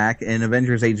callback in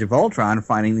Avengers: Age of Ultron,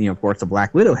 finding, of course, the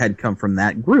Black Widow had come from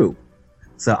that group.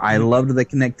 So I loved the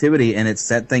connectivity, and it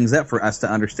set things up for us to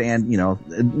understand,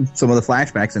 some of the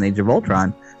flashbacks in Age of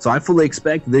Ultron. So I fully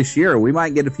expect this year we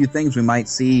might get a few things. We might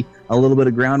see a little bit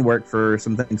of groundwork for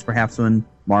some things perhaps when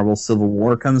Marvel Civil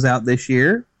War comes out this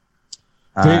year.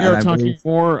 They are talking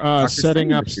more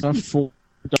setting up stuff for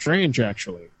Doctor Strange,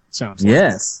 actually. Sounds like.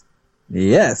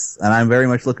 Yes. And I'm very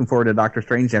much looking forward to Doctor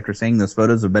Strange after seeing those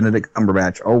photos of Benedict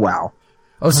Cumberbatch. Oh, wow.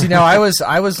 Oh, see, now I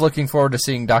was looking forward to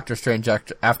seeing Doctor Strange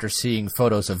after seeing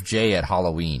photos of Jay at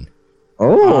Halloween.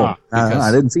 Oh,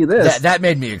 I didn't see this. That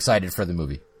made me excited for the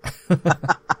movie.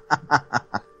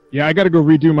 Yeah, I got to go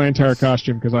redo my entire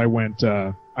costume because I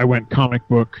went comic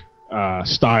book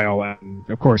style, and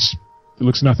of course it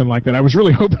looks nothing like that. I was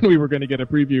really hoping we were going to get a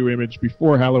preview image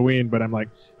before Halloween, but I'm like,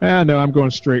 no, I'm going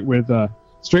straight with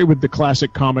the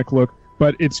classic comic look.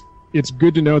 But it's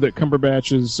good to know that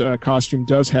Cumberbatch's costume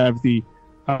does have the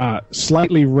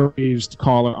slightly raised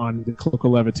collar on the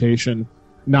cloacal levitation,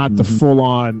 not the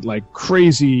full-on like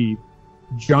crazy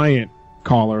giant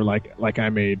collar like I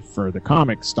made for the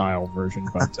comic style version,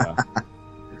 but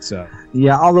it's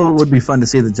yeah. Although it would be fun to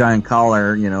see the giant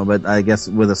collar, but I guess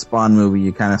with a Spawn movie,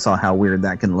 you kind of saw how weird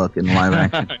that can look in live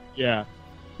action. Yeah.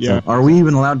 So are we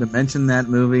even allowed to mention that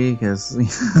movie? Because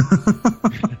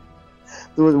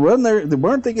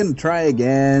weren't they going to try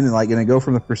again, like going to go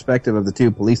from the perspective of the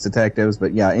two police detectives?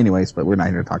 But yeah, anyways, but we're not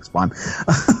here to talk Spawn.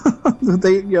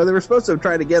 They were supposed to have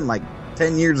tried again like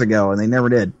 10 years ago, and they never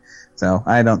did. So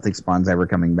I don't think Spawn's ever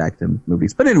coming back to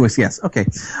movies. But anyways, yes, okay.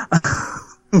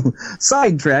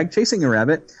 Sidetrack, chasing a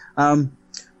rabbit.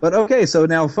 But okay, so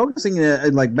now focusing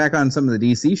like back on some of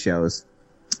the DC shows.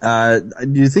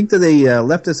 Do you think that they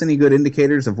left us any good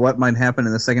indicators of what might happen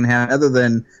in the second half, other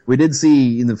than we did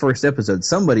see in the first episode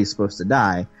somebody's supposed to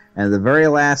die, and the very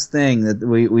last thing that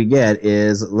we get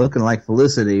is looking like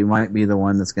Felicity might be the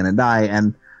one that's going to die,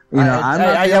 and we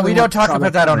don't talk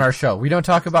about that on our show. We don't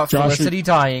talk about Felicity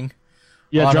dying.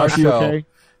 Yeah, on Josh, our you show. okay?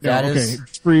 That okay. is...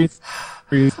 Just breathe.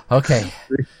 Okay.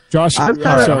 Josh, I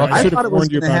should have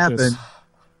warned you about happen. this.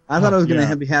 I thought it was going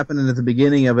to be happening at the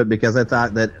beginning of it, because I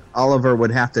thought that Oliver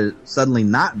would have to suddenly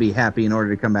not be happy in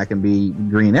order to come back and be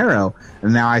Green Arrow.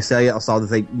 And now I saw that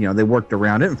they worked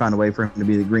around it and found a way for him to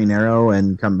be the Green Arrow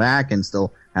and come back and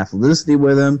still have Felicity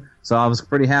with him. So I was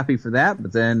pretty happy for that.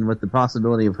 But then with the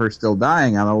possibility of her still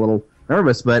dying, I'm a little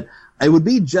nervous. But it would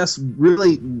be just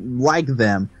really like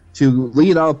them to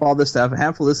lead up all this stuff,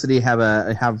 have Felicity have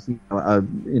a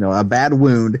bad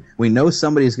wound. We know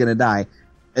somebody's going to die.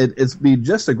 It's be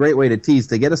just a great way to tease,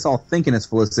 to get us all thinking it's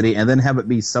Felicity, and then have it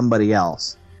be somebody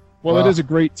else. Well, it is a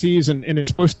great tease, and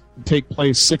it's supposed to take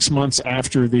place 6 months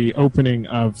after the opening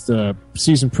of the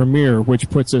season premiere, which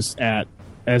puts us at,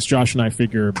 as Josh and I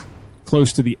figure,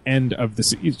 close to the end of the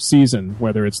season,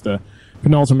 whether it's the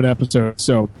penultimate episode.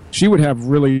 So she would have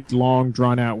really long,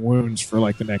 drawn-out wounds for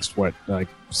like the next,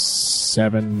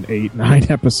 7, 8,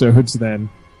 9 episodes then.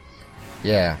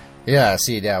 Yeah. Yeah,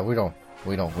 see, we don't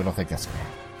think that's going to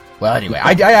happen. Well, anyway,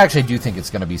 I actually do think it's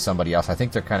going to be somebody else. I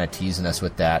think they're kind of teasing us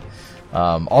with that.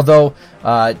 Although,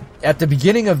 at the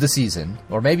beginning of the season,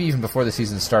 or maybe even before the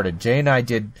season started, Jay and I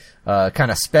did kind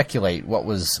of speculate what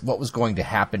was going to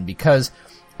happen, because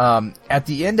at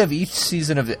the end of each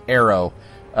season of Arrow,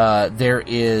 there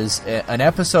is an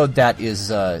episode that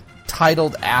is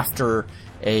titled after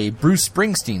a Bruce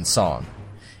Springsteen song.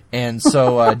 And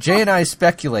so Jay and I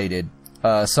speculated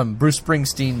some Bruce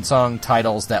Springsteen song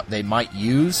titles that they might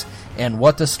use and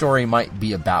what the story might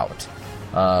be about.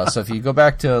 So if you go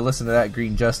back to listen to that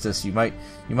Green Justice, you might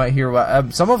hear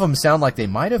what some of them sound like they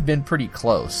might have been pretty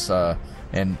close.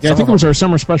 And yeah, I think it was our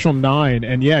Summer Special 9,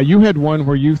 and yeah, you had one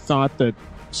where you thought that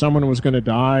someone was going to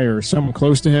die or someone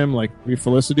close to him, like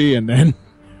Felicity, and then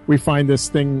we find this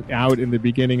thing out in the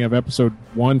beginning of episode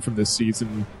 1 from this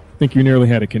season. I think you nearly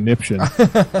had a conniption.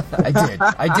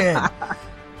 I did.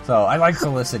 So I like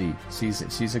Felicity.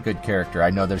 She's a good character.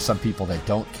 I know there's some people that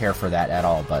don't care for that at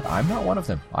all, but I'm not one of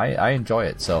them. I enjoy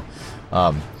it. So,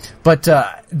 but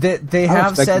they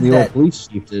have said the that old police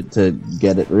chief to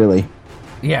get it, really.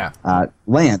 Yeah,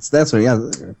 Lance. That's what.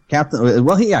 Yeah, Captain.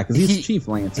 Well, because he's Chief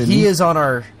Lance. He is on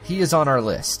our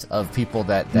list of people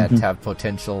that have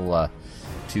potential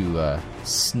to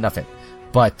snuff it.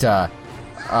 But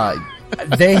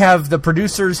they have the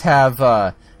producers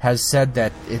has said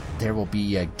that there will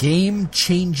be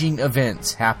game-changing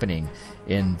events happening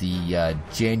in the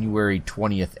January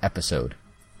 20th episode.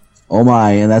 Oh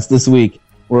my, and that's this week.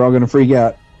 We're all going to freak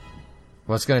out.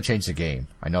 Well, it's going to change the game.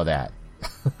 I know that.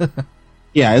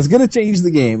 Yeah, it's going to change the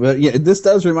game. But yeah, this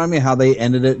does remind me of how they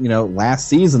ended it, last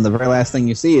season. The very last thing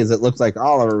you see is it looks like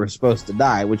Oliver was supposed to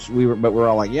die, but we're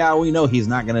all like, yeah, we know he's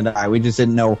not going to die. We just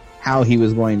didn't know how he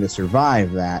was going to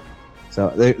survive that. So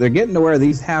they're getting to where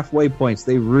these halfway points,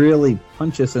 they really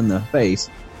punch us in the face.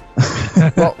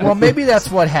 well, maybe that's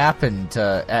what happened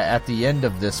at the end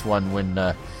of this one when,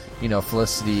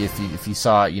 Felicity, if you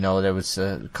saw it, there was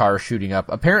a car shooting up.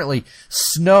 Apparently,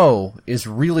 snow is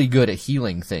really good at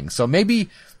healing things. So maybe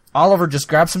Oliver just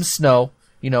grabbed some snow,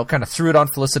 kind of threw it on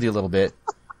Felicity a little bit.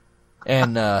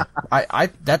 And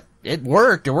it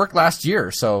worked. It worked last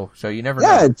year, so you never know.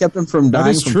 Yeah, it kept him from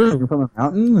dying from a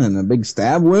mountain and a big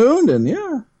stab wound, and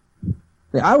yeah.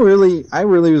 I really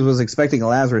was expecting a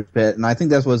Lazarus Pit, and I think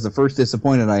that was the first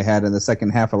disappointment I had in the second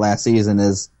half of last season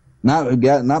is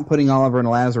not putting Oliver in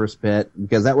a Lazarus Pit,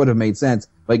 because that would have made sense,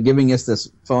 but giving us this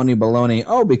phony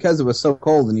baloney, because it was so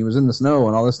cold and he was in the snow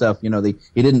and all this stuff, he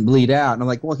didn't bleed out. And I'm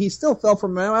like, well, he still fell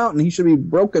from a mountain. He should be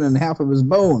broken in half of his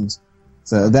bones.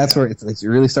 So that's where it's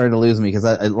really started to lose me because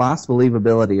I lost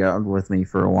believability with me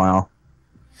for a while.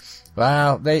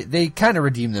 Well, they kind of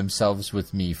redeemed themselves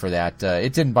with me for that.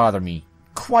 It didn't bother me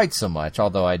quite so much,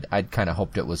 although I'd kind of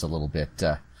hoped it was a little bit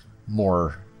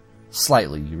more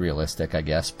slightly realistic, I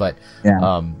guess. But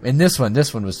in this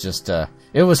one was just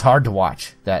it was hard to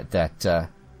watch that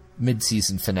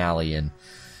mid-season finale, and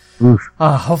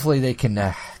hopefully they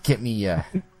can get me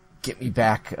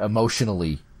back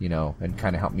emotionally, and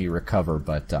kind of help me recover.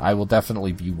 But I will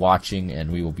definitely be watching,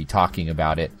 and we will be talking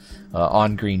about it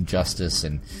on Green Justice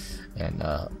and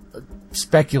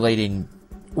speculating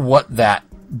what that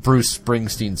Bruce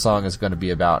Springsteen song is going to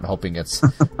be about, and hoping it's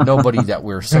nobody that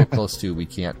we're so close to we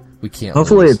can't.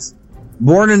 Hopefully lose. It's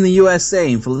Born in the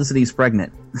USA and Felicity's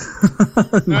pregnant.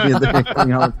 Yeah,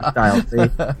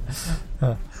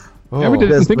 we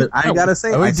didn't think I gotta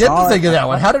say, we didn't think of that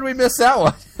one. How did we miss that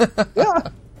one? Yeah,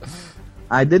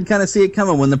 I did kind of see it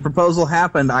coming when the proposal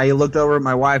happened. I looked over at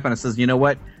my wife and I says, "You know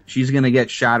what? She's going to get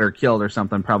shot or killed or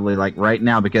something, probably like right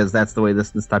now, because that's the way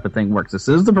this type of thing works. As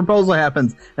soon as the proposal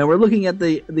happens and we're looking at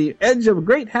the edge of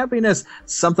great happiness,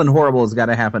 something horrible has got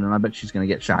to happen, and I bet she's going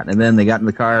to get shot." And then they got in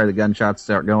the car, the gunshots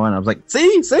start going. I was like,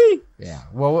 "See." Yeah.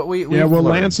 Well,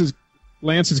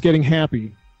 Lance is getting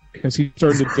happy because he's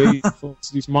starting to date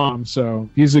Felicity's mom, so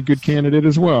he's a good candidate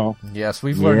as well. Yes,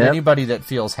 we've learned anybody that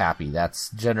feels happy,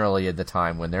 that's generally at the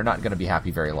time when they're not going to be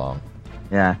happy very long.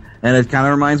 Yeah, and it kind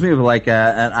of reminds me of like,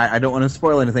 and I don't want to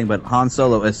spoil anything, but Han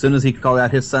Solo, as soon as he called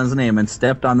out his son's name and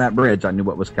stepped on that bridge, I knew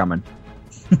what was coming.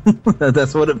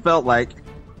 That's what it felt like.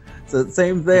 So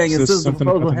same thing. As soon as the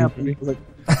proposal happened, he was like,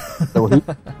 so he...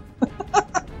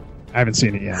 I haven't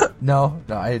seen it yet. No,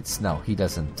 he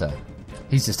doesn't.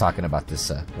 He's just talking about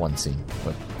this one scene,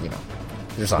 but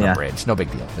there's on a bridge. No big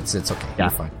deal. It's okay. Yeah. You're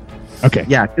fine. Okay.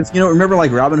 Yeah, because remember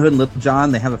like Robin Hood and Little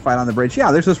John, they have a fight on the bridge.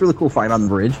 Yeah, there's this really cool fight on the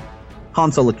bridge. Han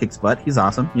Solo kicks butt. He's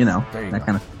awesome. There you that go.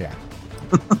 kind of. Yeah.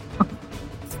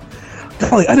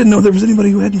 Golly, I didn't know there was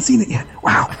anybody who hadn't seen it yet.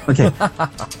 Wow. Okay. I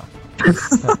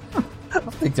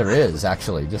don't think there is,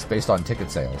 actually, just based on ticket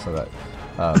sales. So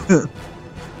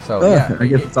that. I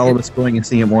guess it's all of us going and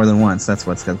seeing it more than once. That's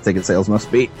what ticket sales must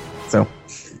be. So.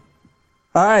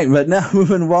 All right, but now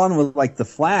moving on with like the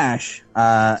Flash.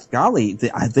 Golly,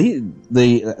 I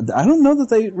don't know that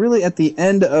they really at the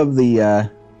end of the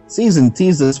season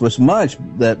teased us with much,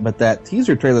 but that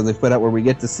teaser trailer they put out where we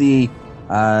get to see,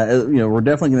 we're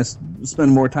definitely going to spend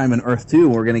more time in Earth 2.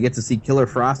 We're going to get to see Killer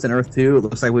Frost in Earth 2. It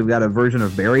looks like we've got a version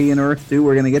of Barry in Earth 2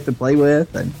 we're going to get to play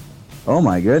with, and oh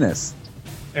my goodness.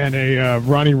 And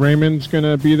Ronnie Raymond's going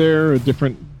to be there, a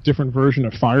different version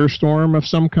of Firestorm of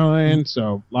some kind.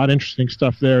 So a lot of interesting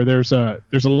stuff there. There's a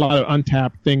lot of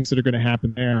untapped things that are going to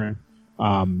happen there,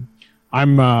 and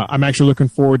I'm actually looking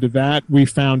forward to that. We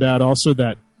found out also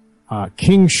that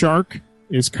King Shark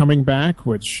is coming back,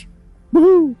 which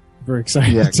woohoo! Very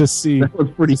excited to see. That was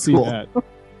pretty cool. That.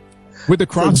 With the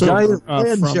crossover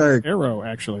from shark. Arrow,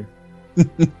 actually.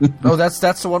 Oh, that's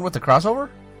the one with the crossover?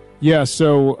 Yeah,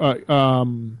 so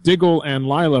Diggle and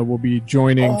Lila will be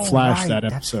joining Flash that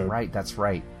episode. That's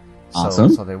right.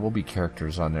 Awesome. So there will be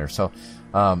characters on there. So,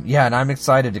 and I'm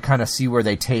excited to kind of see where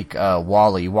they take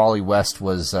Wally. Wally West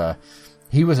was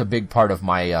he was a big part of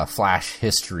my Flash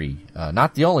history.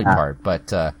 Not the only part,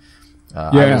 but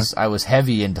I was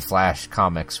heavy into Flash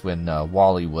comics when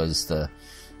Wally was the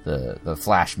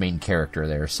Flash main character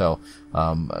there. So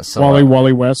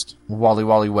Wally West.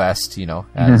 Wally West,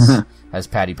 as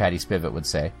Patty Spivot would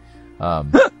say.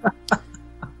 But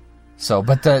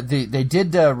they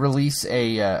did release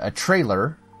a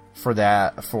trailer for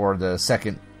the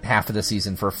second half of the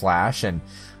season for Flash, and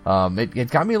it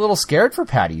got me a little scared for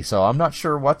Patty. So I'm not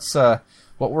sure what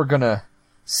we're gonna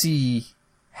see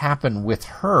happen with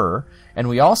her. And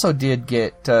we also did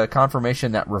get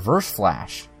confirmation that Reverse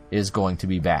Flash is going to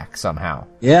be back somehow.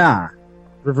 Yeah.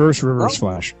 Reverse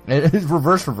Flash. It is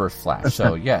reverse Flash.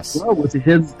 So yes. Well, with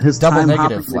his double time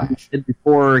negative hopping Flash. That he did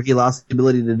before he lost the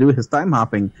ability to do his time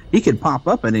hopping, he could pop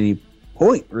up at any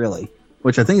point, really.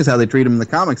 Which I think is how they treat him in the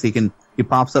comics. He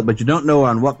pops up, but you don't know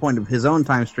on what point of his own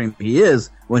time stream he is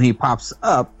when he pops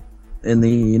up in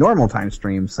the normal time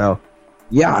stream. So,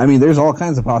 yeah, I mean, there's all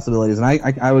kinds of possibilities, and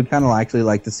I would kind of actually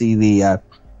like to see the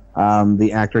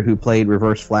actor who played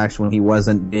Reverse Flash when he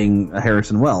wasn't being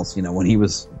Harrison Wells, when he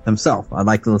was himself. I'd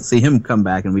like to see him come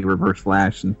back and be Reverse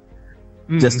Flash, and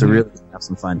just to really have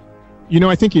some fun.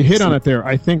 I think you hit on it there.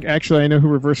 I think actually I know who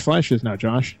Reverse Flash is now,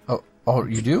 Josh. Oh,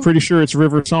 you do? Pretty sure it's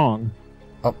River Song.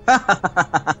 Oh.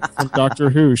 From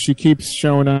Doctor Who. She keeps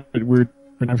showing up at weird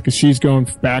because she's going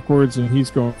backwards and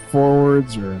he's going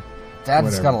forwards, or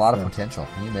that's got a lot of potential.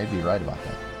 You may be right about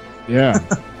that. Yeah.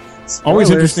 always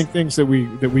interesting things that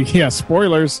we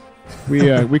spoilers.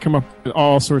 We come up with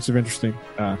all sorts of interesting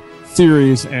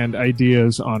theories and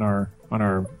ideas on our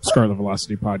Scarlet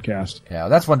Velocity podcast. Yeah,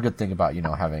 that's one good thing about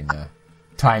having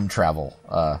time travel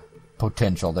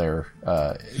potential there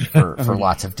for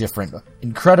lots of different,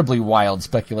 incredibly wild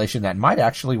speculation that might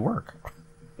actually work.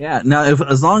 Yeah. Now,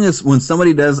 as long as when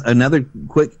somebody does another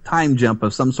quick time jump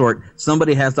of some sort,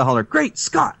 somebody has to holler, "Great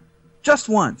Scott! Just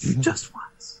once, just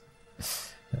once."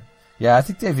 Yeah, I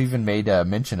think they've even made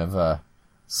mention of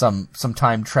some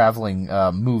time traveling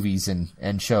movies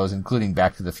and shows, including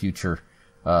Back to the Future,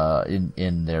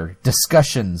 in their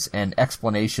discussions and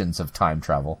explanations of time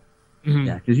travel. Mm-hmm.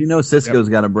 Yeah, because Cisco's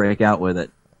got to break out with it.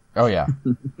 Oh yeah.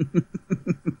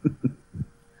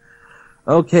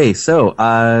 Okay, so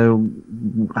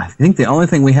I think the only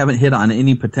thing we haven't hit on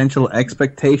any potential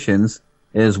expectations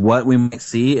is what we might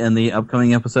see in the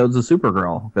upcoming episodes of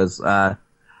Supergirl, because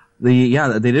they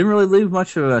didn't really leave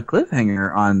much of a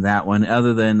cliffhanger on that one,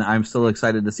 other than I'm still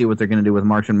excited to see what they're going to do with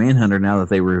Martian Manhunter now that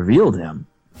they revealed him.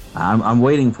 I'm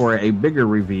waiting for a bigger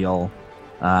reveal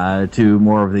to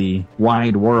more of the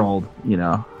wide world.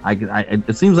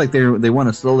 It seems like they want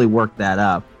to slowly work that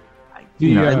up.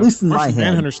 At least in my head.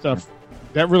 Manhunter stuff.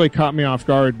 That really caught me off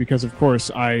guard because, of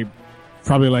course, I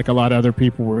probably like a lot of other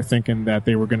people were thinking that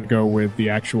they were going to go with the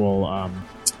actual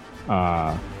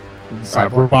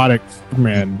robotic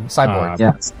Superman. Cyborg.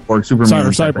 Cyborg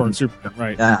Superman. Cyborg Superman,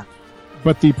 right. Yeah.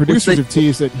 But the producers have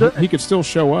teased that he could still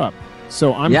show up.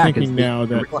 So I'm thinking now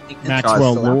that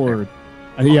Maxwell Lord...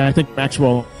 I think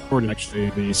Maxwell Lord is actually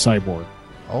the cyborg.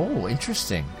 Oh,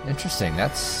 interesting.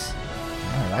 That's...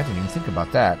 I didn't even think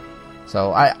about that.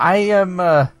 So I am...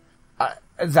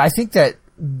 I think that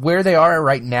where they are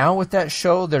right now with that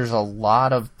show, there's a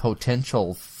lot of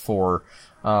potential for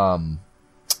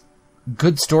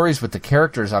good stories with the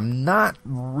characters. I'm not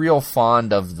real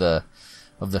fond of the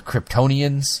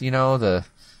Kryptonians,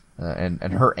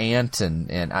 and her aunt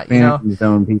and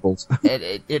own peoples.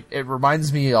 it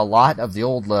reminds me a lot of the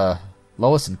old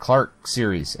Lois and Clark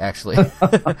series, actually,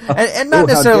 and not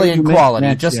necessarily in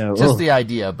quality, just the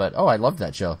idea. But I loved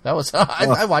that show. That was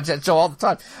I watch that show all the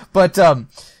time. But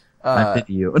I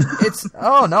pity you. It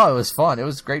was fun. It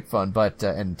was great fun. But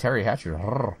and Terry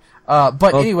Hatcher.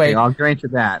 But anyway, I'll grant you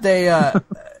that. They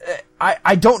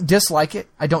I don't dislike it.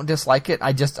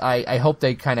 I hope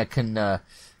they kind of can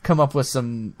come up with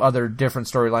some other different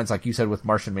storylines, like you said with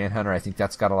Martian Manhunter. I think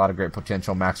that's got a lot of great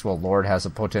potential. Maxwell Lord has a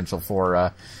potential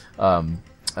for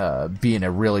being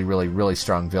a really, really, really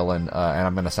strong villain. And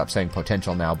I'm going to stop saying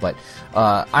potential now, but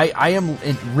I am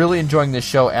really enjoying this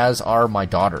show, as are my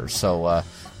daughters. So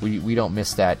we don't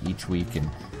miss that each week,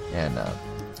 and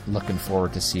looking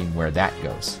forward to seeing where that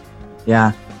goes.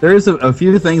 Yeah, there's a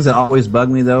few things that always bug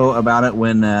me though about it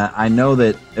when I know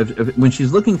that when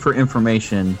she's looking for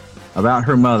information about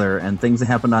her mother and things that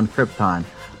happened on Krypton,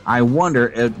 I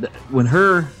wonder when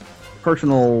her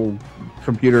personal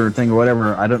computer thing or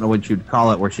whatever, I don't know what you'd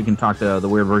call it, where she can talk to the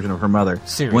weird version of her mother.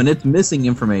 Siri. When it's missing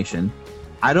information,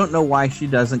 I don't know why she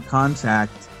doesn't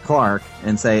contact Clark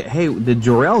and say, "Hey, did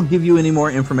Jor-El give you any more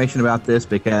information about this?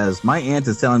 Because my aunt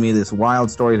is telling me this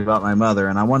wild stories about my mother,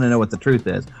 and I want to know what the truth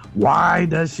is." Why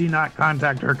does she not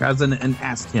contact her cousin and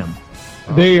ask him?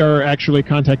 They are actually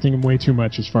contacting him way too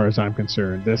much, as far as I'm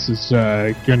concerned. This is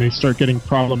going to start getting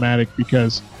problematic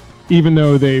because even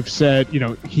though they've said,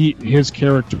 his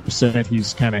character said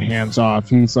he's kind of hands off.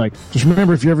 He's like, just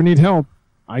remember, if you ever need help,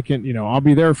 I can, I'll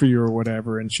be there for you or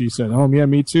whatever. And she said, "Oh yeah,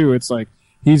 me too." It's like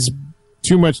he's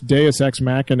too much Deus Ex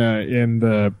Machina in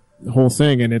the whole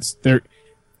thing, and it's there.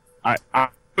 I'm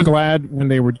glad when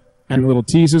they were having little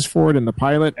teases for it in the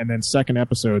pilot, and then second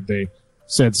episode they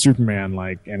said Superman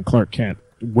and Clark Kent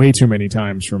way too many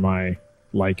times for my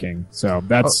liking. So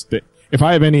that's if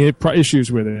I have any issues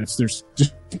with it, there's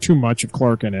just too much of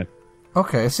Clark in it.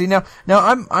 Okay, see now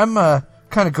I'm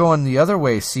kind of going the other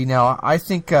way. See now, I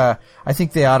think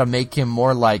they ought to make him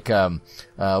more like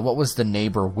what was the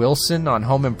neighbor Wilson on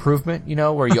Home Improvement?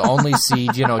 Where you only see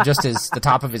just the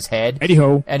top of his head, Eddie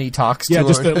Ho, and he talks to her. Yeah,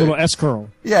 just that little S curl.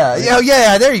 Yeah,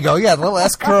 there you go. Yeah, the little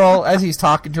S curl as he's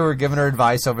talking to her, giving her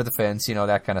advice over the fence,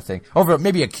 that kind of thing. Over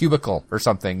maybe a cubicle or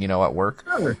something, at work.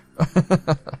 Sure.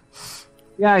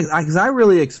 Yeah, because I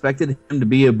really expected him to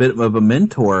be a bit of a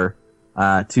mentor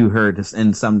to her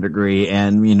in some degree,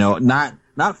 and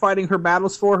not fighting her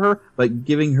battles for her, but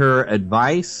giving her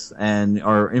advice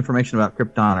or information about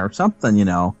Krypton or something.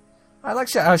 I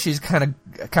like how she's kind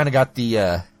of got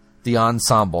the the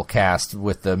ensemble cast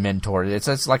with the mentor.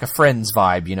 It's like a Friends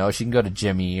vibe, you know. She can go to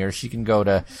Jimmy, or she can go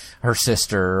to her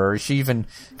sister, or she even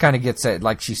kind of gets it,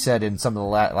 like she said in some of the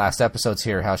last episodes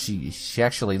here, how she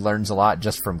actually learns a lot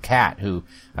just from Kat, who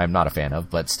I'm not a fan of,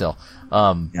 but still.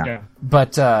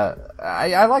 But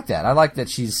I like that. I like that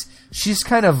she's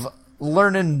kind of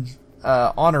learning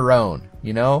on her own,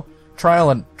 you know,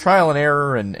 trial and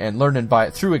error and learning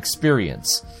through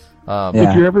experience.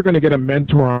 If you're ever going to get a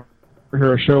mentor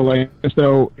for a show like this,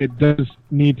 though, it does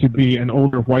need to be an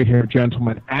older white-haired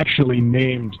gentleman actually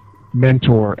named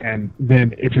mentor, and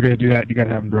then if you're going to do that, you got to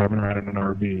have him driving around in an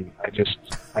RV.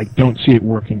 I don't see it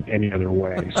working any other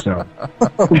way. So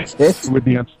with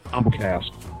the ensemble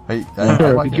cast. Did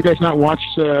you guys not watch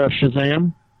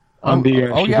Shazam on the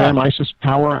Shazam ISIS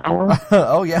Power Hour?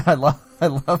 Oh yeah, I love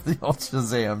the old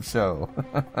Shazam show.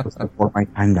 That's before my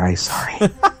time, guys. Sorry,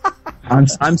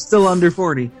 I'm still under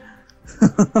 40.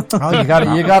 Oh, you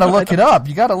gotta look it up.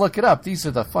 You gotta look it up. These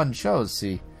are the fun shows.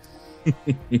 See,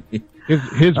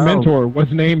 his mentor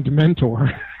was named Mentor.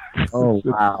 Oh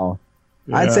wow!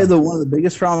 Yeah. I'd say one of the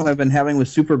biggest problems I've been having with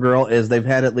Supergirl is they've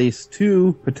had at least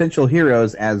 2 potential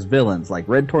heroes as villains, like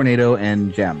Red Tornado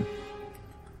and Gem.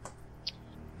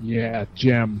 Yeah,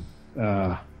 Gem.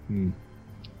 I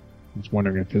was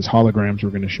wondering if his holograms were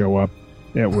going to show up.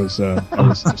 It was not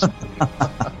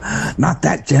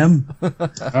that Gem.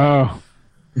 Oh.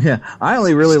 Yeah, I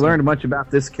only really learned much about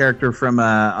this character from,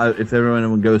 if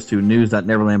everyone goes to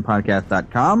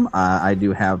news.neverlandpodcast.com, I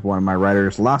do have one of my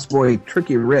writers, Lost Boy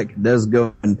Tricky Rick, does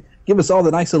go and give us all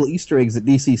the nice little Easter eggs that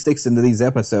DC sticks into these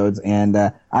episodes, and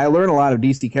I learn a lot of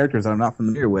DC characters that I'm not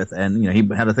familiar with, and you know, he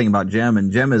had a thing about Gem, and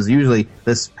Gem is usually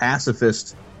this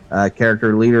pacifist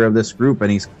character leader of this group, and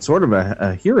he's sort of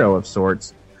a hero of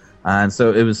sorts. And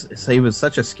so he was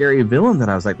such a scary villain that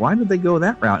I was like, why did they go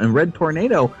that route? And Red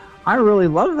Tornado, I really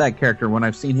love that character when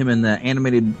I've seen him in the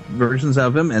animated versions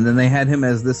of him, and then they had him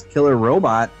as this killer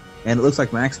robot, and it looks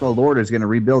like Maxwell Lord is going to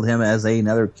rebuild him as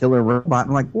another killer robot.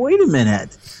 I'm like, wait a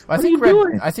minute. I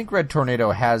think Red Tornado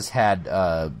has had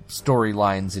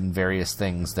storylines in various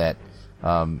things that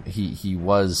he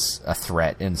was a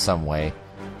threat in some way,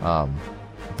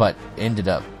 but ended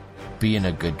up being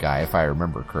a good guy, if I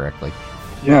remember correctly.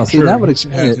 Yeah, see, that would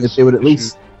explain it if they would at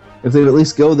least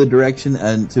go the direction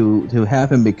and to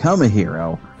have him become a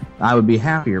hero. I would be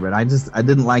happier, but I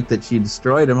didn't like that she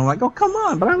destroyed him. I'm like, oh, come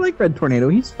on, but I like Red Tornado.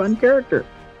 He's a fun character.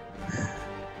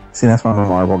 See, that's why I'm a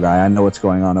Marvel guy. I know what's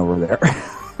going on over there.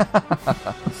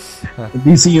 The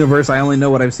DC Universe, I only know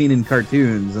what I've seen in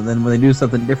cartoons, and then when they do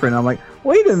something different, I'm like,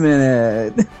 wait a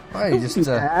minute. Well, you just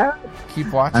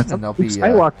keep watching, and there'll be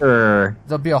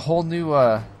a whole new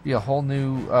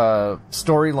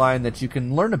storyline that you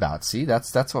can learn about. See,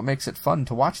 that's what makes it fun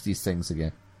to watch these things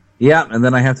again. Yeah, and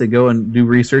then I have to go and do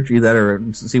research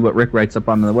or see what Rick writes up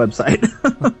on the website.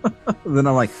 Then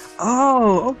I'm like,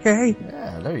 oh, okay.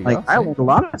 Yeah, there you go. I learned a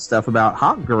lot of stuff about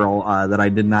Hawk Girl that I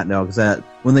did not know, because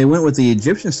when they went with the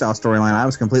Egyptian-style storyline, I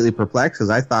was completely perplexed, because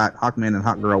I thought Hawkman and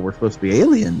Hawk Girl were supposed to be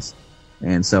aliens.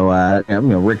 And so,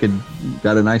 Rick had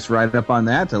got a nice write-up on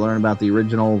that to learn about the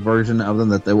original version of them,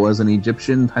 that there was an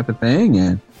Egyptian type of thing,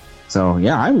 and so,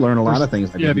 yeah, I learned a lot of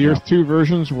things. The Earth 2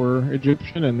 versions were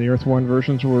Egyptian, and the Earth 1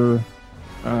 versions were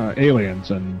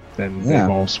aliens, and then they've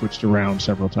all switched around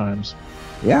several times.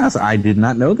 Yeah, so I did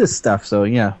not know this stuff, so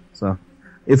yeah. So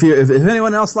if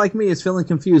anyone else like me is feeling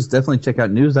confused, definitely check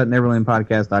out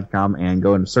news.neverlandpodcast.com and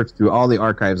go and search through all the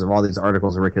archives of all these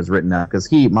articles Rick has written out,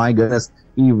 because my goodness,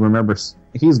 he remembers,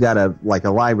 he's got a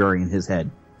library in his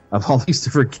head of all these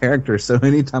different characters, so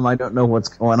anytime I don't know what's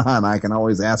going on, I can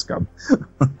always ask him.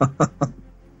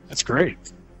 That's great.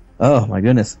 Oh, my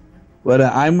goodness. But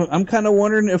I'm kind of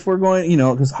wondering if we're going,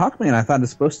 because Hawkman, I thought, is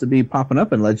supposed to be popping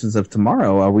up in Legends of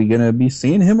Tomorrow. Are we going to be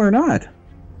seeing him or not?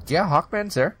 Yeah,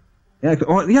 Hawkman's there. Yeah,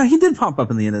 he did pop up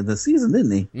in the end of the season,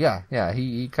 didn't he? Yeah,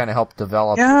 he kind of helped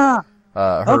develop her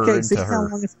into her. How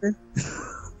long it's been?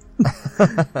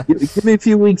 Give me a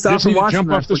few weeks off and watch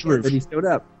jump off this roof. That he showed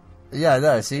up. Yeah,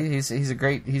 no, see, he's a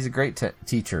great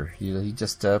teacher. He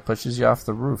just pushes you off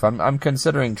the roof. I'm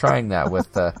considering trying that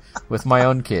with my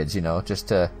own kids.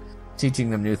 Just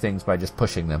teaching them new things by just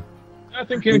pushing them.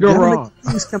 Nothing can go wrong.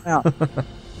 Things come out.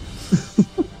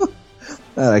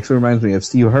 That actually reminds me of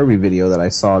Steve Harvey video that I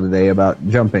saw today about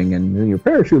jumping, and your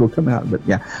parachute will come out. But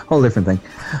yeah, whole different thing.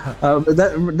 But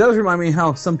that does remind me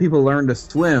how some people learn to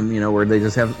swim. Where they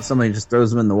just have somebody just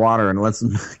throws them in the water and lets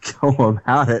them go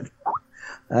about it.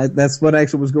 That's what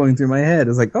actually was going through my head.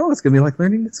 It's like, oh, it's going to be like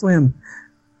learning to swim.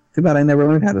 Too bad I never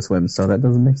learned how to swim, so that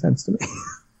doesn't make sense to me.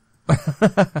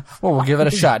 Well, we'll give it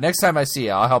a shot. Next time I see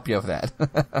you, I'll help you with that.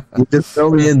 You just throw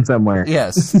me in somewhere.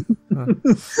 Yes.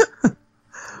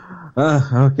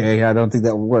 Okay, I don't think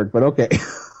that will work, but okay.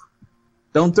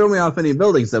 Don't throw me off any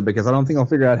buildings, though, because I don't think I'll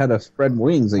figure out how to spread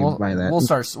wings by that. We'll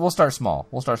start small.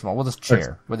 We'll start small with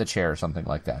a chair, or something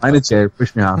like that. Find a chair,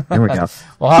 push me off. There we go.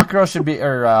 Well,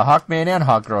 Hawkman and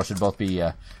Hawkgirl should both be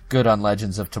good on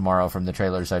Legends of Tomorrow from the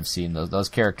trailers I've seen. Those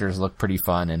characters look pretty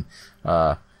fun, and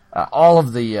all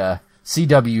of the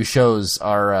CW shows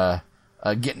are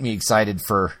getting me excited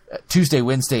for Tuesday,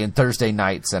 Wednesday, and Thursday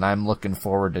nights, and I'm looking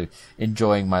forward to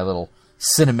enjoying my little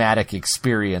cinematic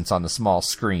experience on the small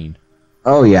screen.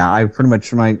 Oh yeah, I pretty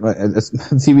much my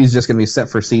TV is just going to be set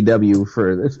for CW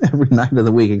for every night of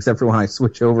the week, except for when I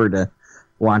switch over to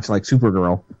watch like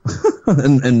Supergirl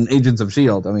and Agents of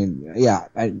S.H.I.E.L.D. I mean, yeah.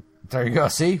 There you go.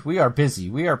 See, we are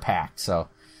busy. We are packed. So,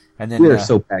 and then we are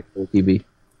so packed with TV.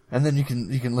 And then you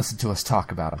can listen to us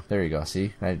talk about them. There you go.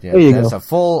 See, that's go. A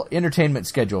full entertainment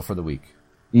schedule for the week.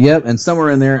 Yep, and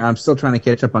somewhere in there, I'm still trying to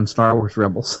catch up on Star Wars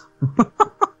Rebels.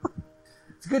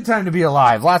 It's a good time to be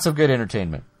alive. Lots of good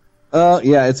entertainment.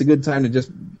 Yeah, it's a good time to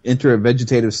just enter a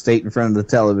vegetative state in front of the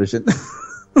television.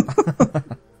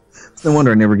 It's no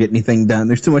wonder I never get anything done.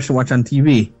 There's too much to watch on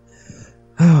TV.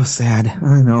 Oh, sad.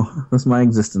 I know. That's my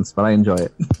existence, but I enjoy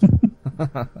it.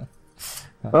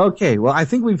 Okay, well, I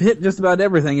think we've hit just about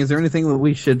everything. Is there anything that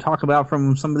we should talk about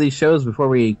from some of these shows before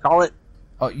we call it?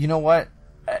 Oh, you know what?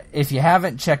 If you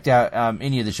haven't checked out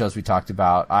any of the shows we talked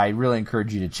about, I really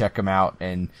encourage you to check them out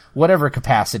in whatever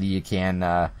capacity you can.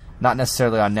 Not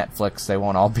necessarily on Netflix. They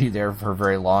won't all be there for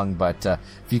very long, but if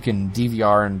you can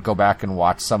DVR and go back and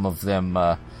watch some of them,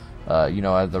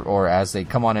 or as they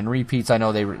come on in repeats. I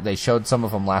know they showed some of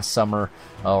them last summer,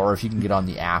 or if you can get on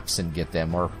the apps and get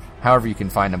them, or however you can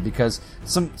find them, because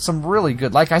some really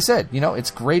good, like I said,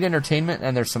 it's great entertainment,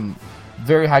 and there's some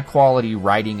very high quality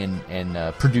writing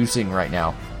and producing right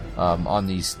now on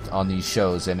these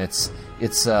shows, and it's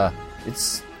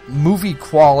movie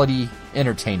quality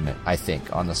entertainment, I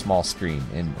think, on the small screen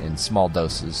in small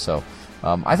doses. So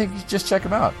I think you should just check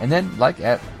them out, and then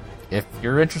if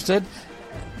you're interested,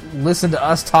 listen to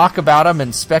us talk about them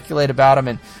and speculate about them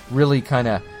and really kind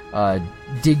of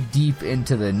dig deep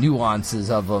into the nuances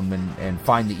of them and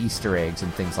find the Easter eggs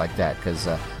and things like that, because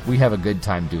we have a good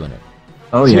time doing it.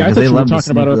 Oh yeah, I thought you were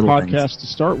talking about our podcast to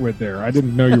start with there. I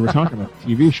didn't know you were talking about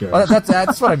TV shows. Well,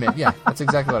 that's what I meant. Yeah, that's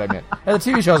exactly what I meant. And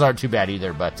the TV shows aren't too bad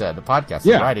either, but the podcasts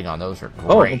and writing on those are great.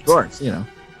 Oh, of course, Yeah,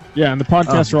 and the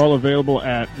podcasts are all available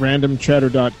at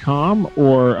randomchatter.com,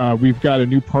 or we've got a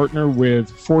new partner with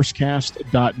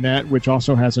forcecast.net, which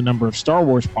also has a number of Star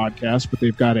Wars podcasts, but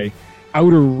they've got a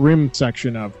Outer Rim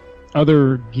section of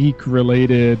other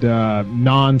geek-related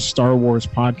non-Star Wars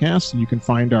podcasts, and you can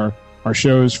find our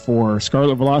shows for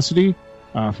Scarlet Velocity,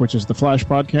 which is the Flash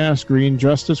podcast, Green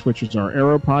Justice, which is our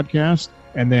Arrow podcast,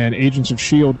 and then Agents of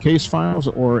S.H.I.E.L.D. Case Files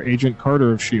or Agent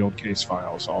Carter of S.H.I.E.L.D. Case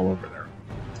Files, all over there.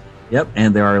 Yep,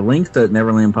 and there are links at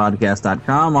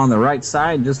neverlandpodcast.com. On the right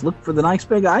side, just look for the nice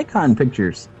big icon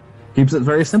pictures. Keeps it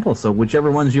very simple, so whichever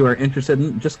ones you are interested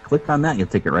in, just click on that. You'll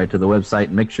take it right to the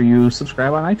website. Make sure you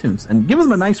subscribe on iTunes. And give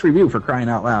them a nice review, for crying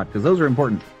out loud, because those are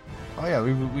important. Oh yeah,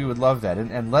 we would love that,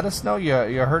 and let us know you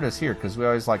heard us here, because we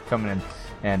always like coming in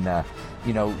and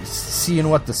seeing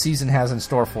what the season has in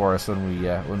store for us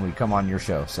when we come on your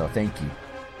show. So thank you.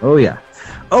 Oh yeah.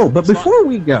 Oh, but before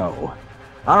we go,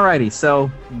 alrighty.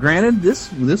 So granted,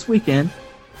 this weekend,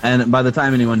 and by the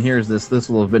time anyone hears this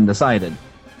will have been decided,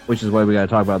 which is why we got to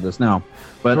talk about this now.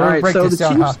 But all right, so the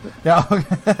Chiefs. Now,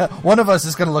 one of us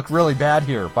is going to look really bad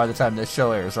here by the time this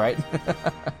show airs, right?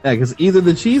 Yeah, because either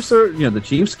the Chiefs or the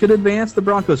Chiefs could advance, the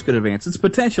Broncos could advance. It's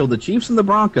potential. The Chiefs and the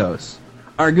Broncos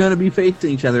are going to be facing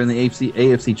each other in the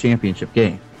AFC Championship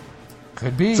game.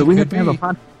 Could be. So we have to have a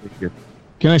podcast here.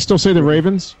 Can I still say the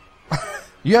Ravens?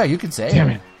 Yeah, you can say. Damn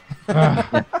it.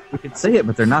 Yeah, we can say it,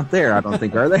 but they're not there. I don't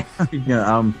think, are they?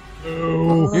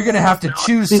 You're going to have to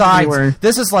choose sides.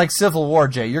 This is like Civil War,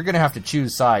 Jay. You're going to have to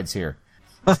choose sides here.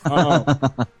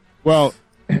 Well,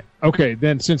 okay,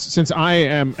 then since I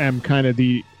am kind of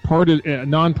the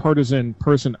non-partisan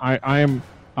person, I am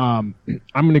I'm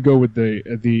going to go with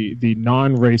the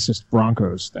non-racist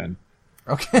Broncos then.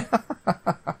 Okay.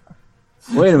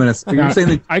 Wait a minute. You're saying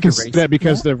that I can say that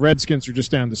because the Redskins are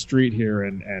just down the street here,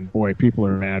 and boy, people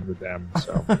are mad with them.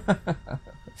 So.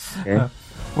 Okay.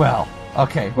 Well,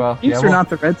 okay. Well, Chiefs are not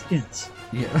the Redskins.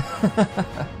 Yeah.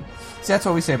 See, that's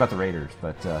what we say about the Raiders,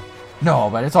 but no,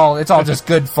 but it's all just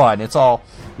good fun. It's all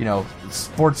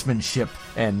sportsmanship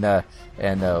and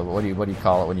what do you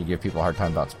call it when you give people a hard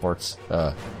time about sports?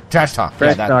 Trash talk.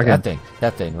 Trash yeah, talking.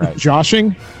 That thing, right.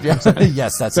 Joshing? Yeah.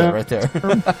 Yes, that's it right there.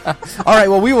 All right,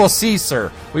 well, we will see,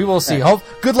 sir. We will see.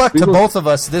 Good luck to both of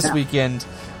us this weekend.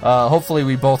 Hopefully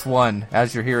we both won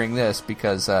as you're hearing this,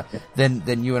 because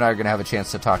then you and I are going to have a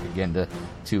chance to talk again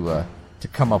to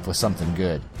come up with something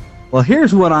good. Well,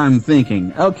 here's what I'm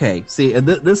thinking. Okay, see,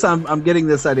 this I'm getting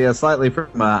this idea slightly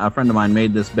from a friend of mine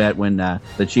made this bet when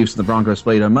the Chiefs and the Broncos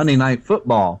played on Monday Night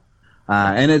Football,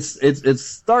 and it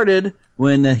started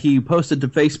when he posted to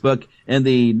Facebook in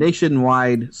the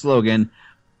nationwide slogan,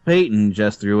 "Peyton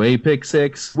just threw a pick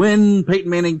six," when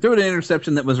Peyton Manning threw an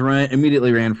interception that was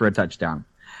immediately ran for a touchdown.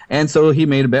 And so he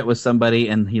made a bet with somebody,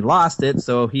 and he lost it,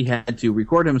 so he had to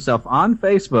record himself on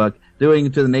Facebook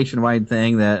doing to the nationwide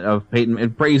thing of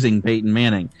praising Peyton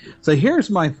Manning. So here's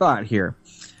my thought here.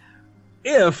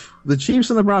 If the Chiefs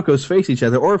and the Broncos face each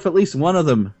other, or if at least one of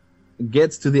them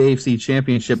gets to the AFC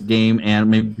Championship game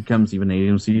and maybe becomes even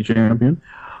AFC champion,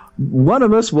 one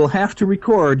of us will have to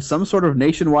record some sort of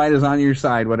nationwide is on your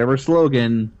side, whatever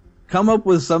slogan, come up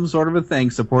with some sort of a thing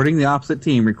supporting the opposite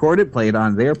team, record it, play it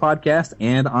on their podcast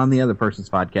and on the other person's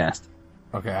podcast.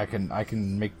 Okay, I can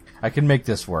make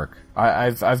this work.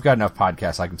 I've got enough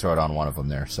podcasts. I can throw it on one of them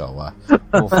there. So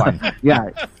we'll find.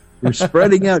 Yeah, you're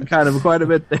spreading out kind of quite a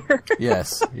bit there.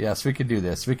 Yes, we can do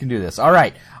this. All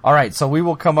right. So we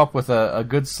will come up with a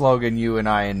good slogan, you and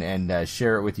I, and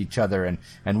share it with each other,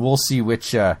 and we'll see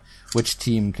which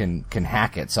team can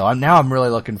hack it. So I'm really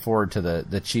looking forward to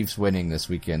the Chiefs winning this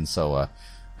weekend. So.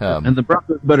 And the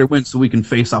Broncos better win so we can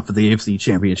face off at the AFC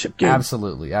Championship game.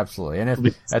 Absolutely. And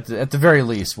at the very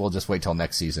least, we'll just wait till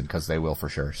next season, because they will for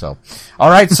sure. So,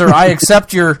 all right, sir, I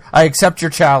accept your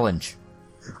challenge.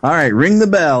 All right, ring the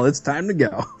bell. It's time to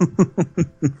go.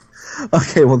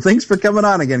 Okay, well, thanks for coming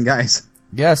on again, guys.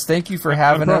 Yes, thank you for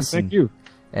having us. Thank you.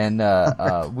 And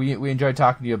we enjoyed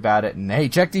talking to you about it. And hey,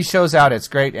 check these shows out. It's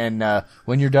great. And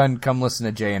when you're done, come listen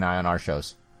to Jay and I on our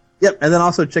shows. Yep, and then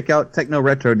also check out Techno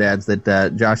Retro Dads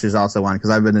that Josh is also on,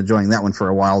 because I've been enjoying that one for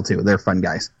a while too. They're fun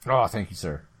guys. Oh, thank you,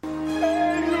 sir.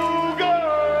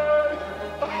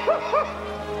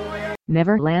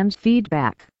 Neverland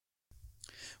feedback.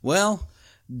 Well,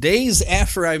 days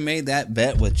after I made that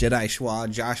bet with Jedi Schwa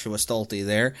Joshua Stolte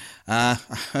there, I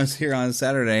was here on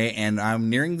Saturday, and I'm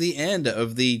nearing the end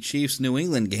of the Chiefs-New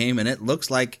England game, and it looks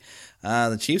like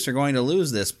the Chiefs are going to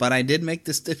lose this, but I did make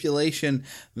the stipulation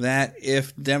that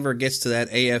if Denver gets to that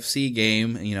AFC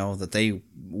game, that they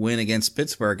win against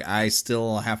Pittsburgh, I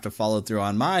still have to follow through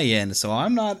on my end. So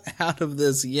I'm not out of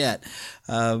this yet.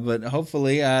 But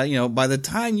hopefully, by the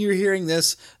time you're hearing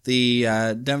this,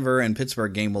 the Denver and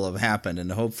Pittsburgh game will have happened,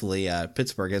 and hopefully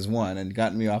Pittsburgh has won and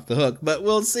gotten me off the hook. But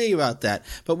we'll see about that.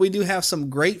 But we do have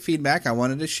some great feedback I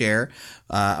wanted to share.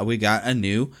 We got a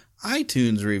new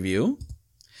iTunes review.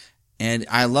 And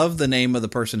I love the name of the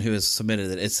person who has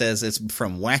submitted it. It says it's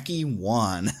from Wacky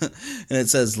Juan. And it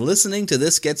says, listening to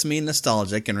this gets me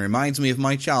nostalgic and reminds me of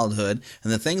my childhood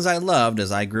and the things I loved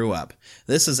as I grew up.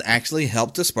 This has actually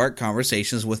helped to spark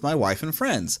conversations with my wife and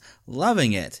friends.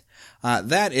 Loving it.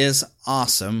 That is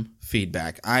awesome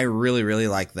feedback. I really, really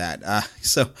like that.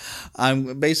 So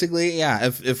I'm basically,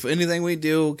 if anything we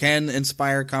do can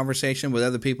inspire conversation with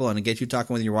other people and get you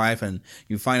talking with your wife, and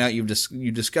you find out you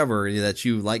discover that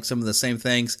you like some of the same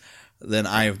things, then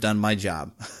I have done my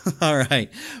job. All right.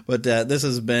 But this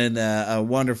has been a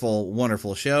wonderful,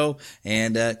 wonderful show,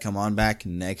 and come on back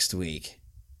next week.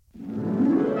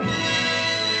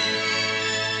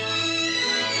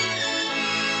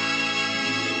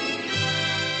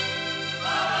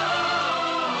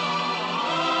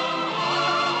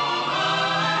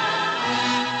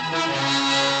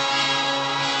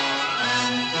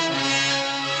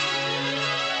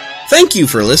 Thank you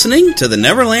for listening to the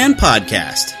Neverland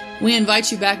Podcast. We invite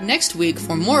you back next week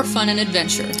for more fun and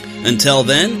adventure. Until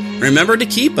then, remember to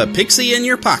keep a pixie in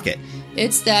your pocket.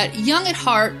 It's that young at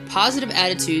heart, positive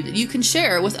attitude that you can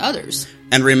share with others.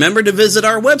 And remember to visit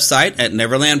our website at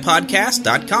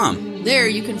neverlandpodcast.com. There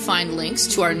you can find links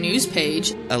to our news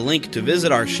page, a link to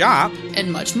visit our shop,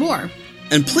 and much more.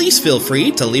 And please feel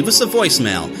free to leave us a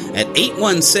voicemail at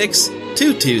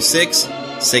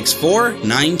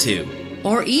 816-226-6492.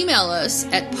 Or email us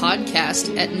at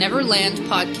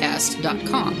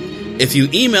podcast@neverlandpodcast.com. If you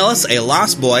email us a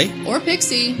Lost Boy or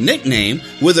Pixie nickname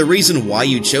with a reason why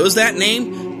you chose that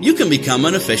name, you can become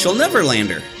an official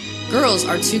Neverlander. Girls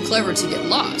are too clever to get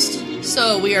lost,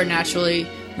 so we are naturally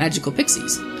magical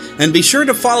pixies. And be sure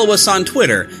to follow us on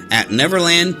Twitter at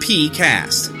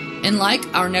NeverlandPcast. And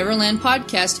like our Neverland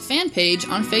Podcast fan page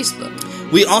on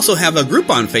Facebook. We also have a group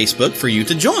on Facebook for you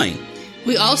to join.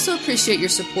 We also appreciate your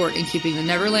support in keeping the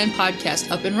Neverland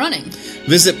Podcast up and running.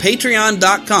 Visit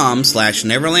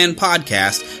patreon.com/Neverland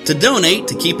Podcast to donate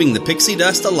to keeping the pixie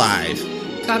dust alive.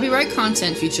 Copyright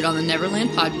content featured on the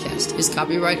Neverland Podcast is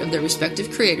copyright of their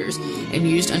respective creators and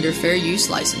used under fair use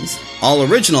license. All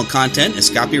original content is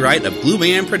copyright of Blue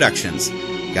Man Productions.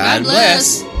 God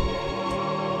bless.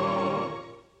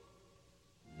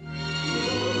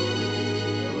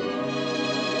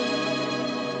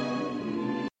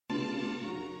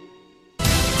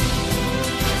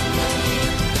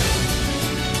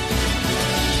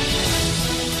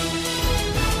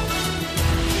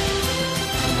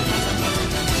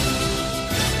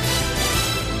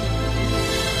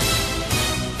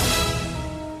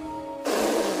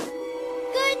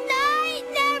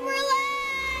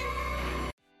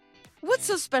 What's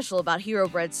so special about Hero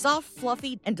Bread's soft,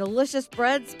 fluffy, and delicious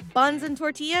breads, buns, and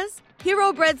tortillas?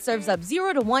 Hero Bread serves up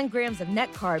 0 to 1 grams of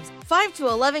net carbs, 5 to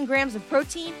 11 grams of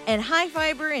protein, and high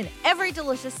fiber in every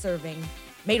delicious serving.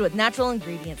 Made with natural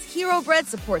ingredients, Hero Bread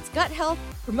supports gut health,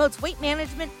 promotes weight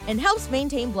management, and helps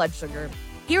maintain blood sugar.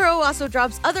 Hero also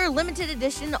drops other limited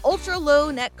edition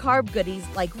ultra-low net carb goodies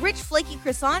like rich flaky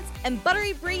croissants and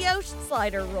buttery brioche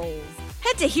slider rolls.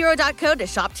 Head to hero.co to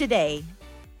shop today.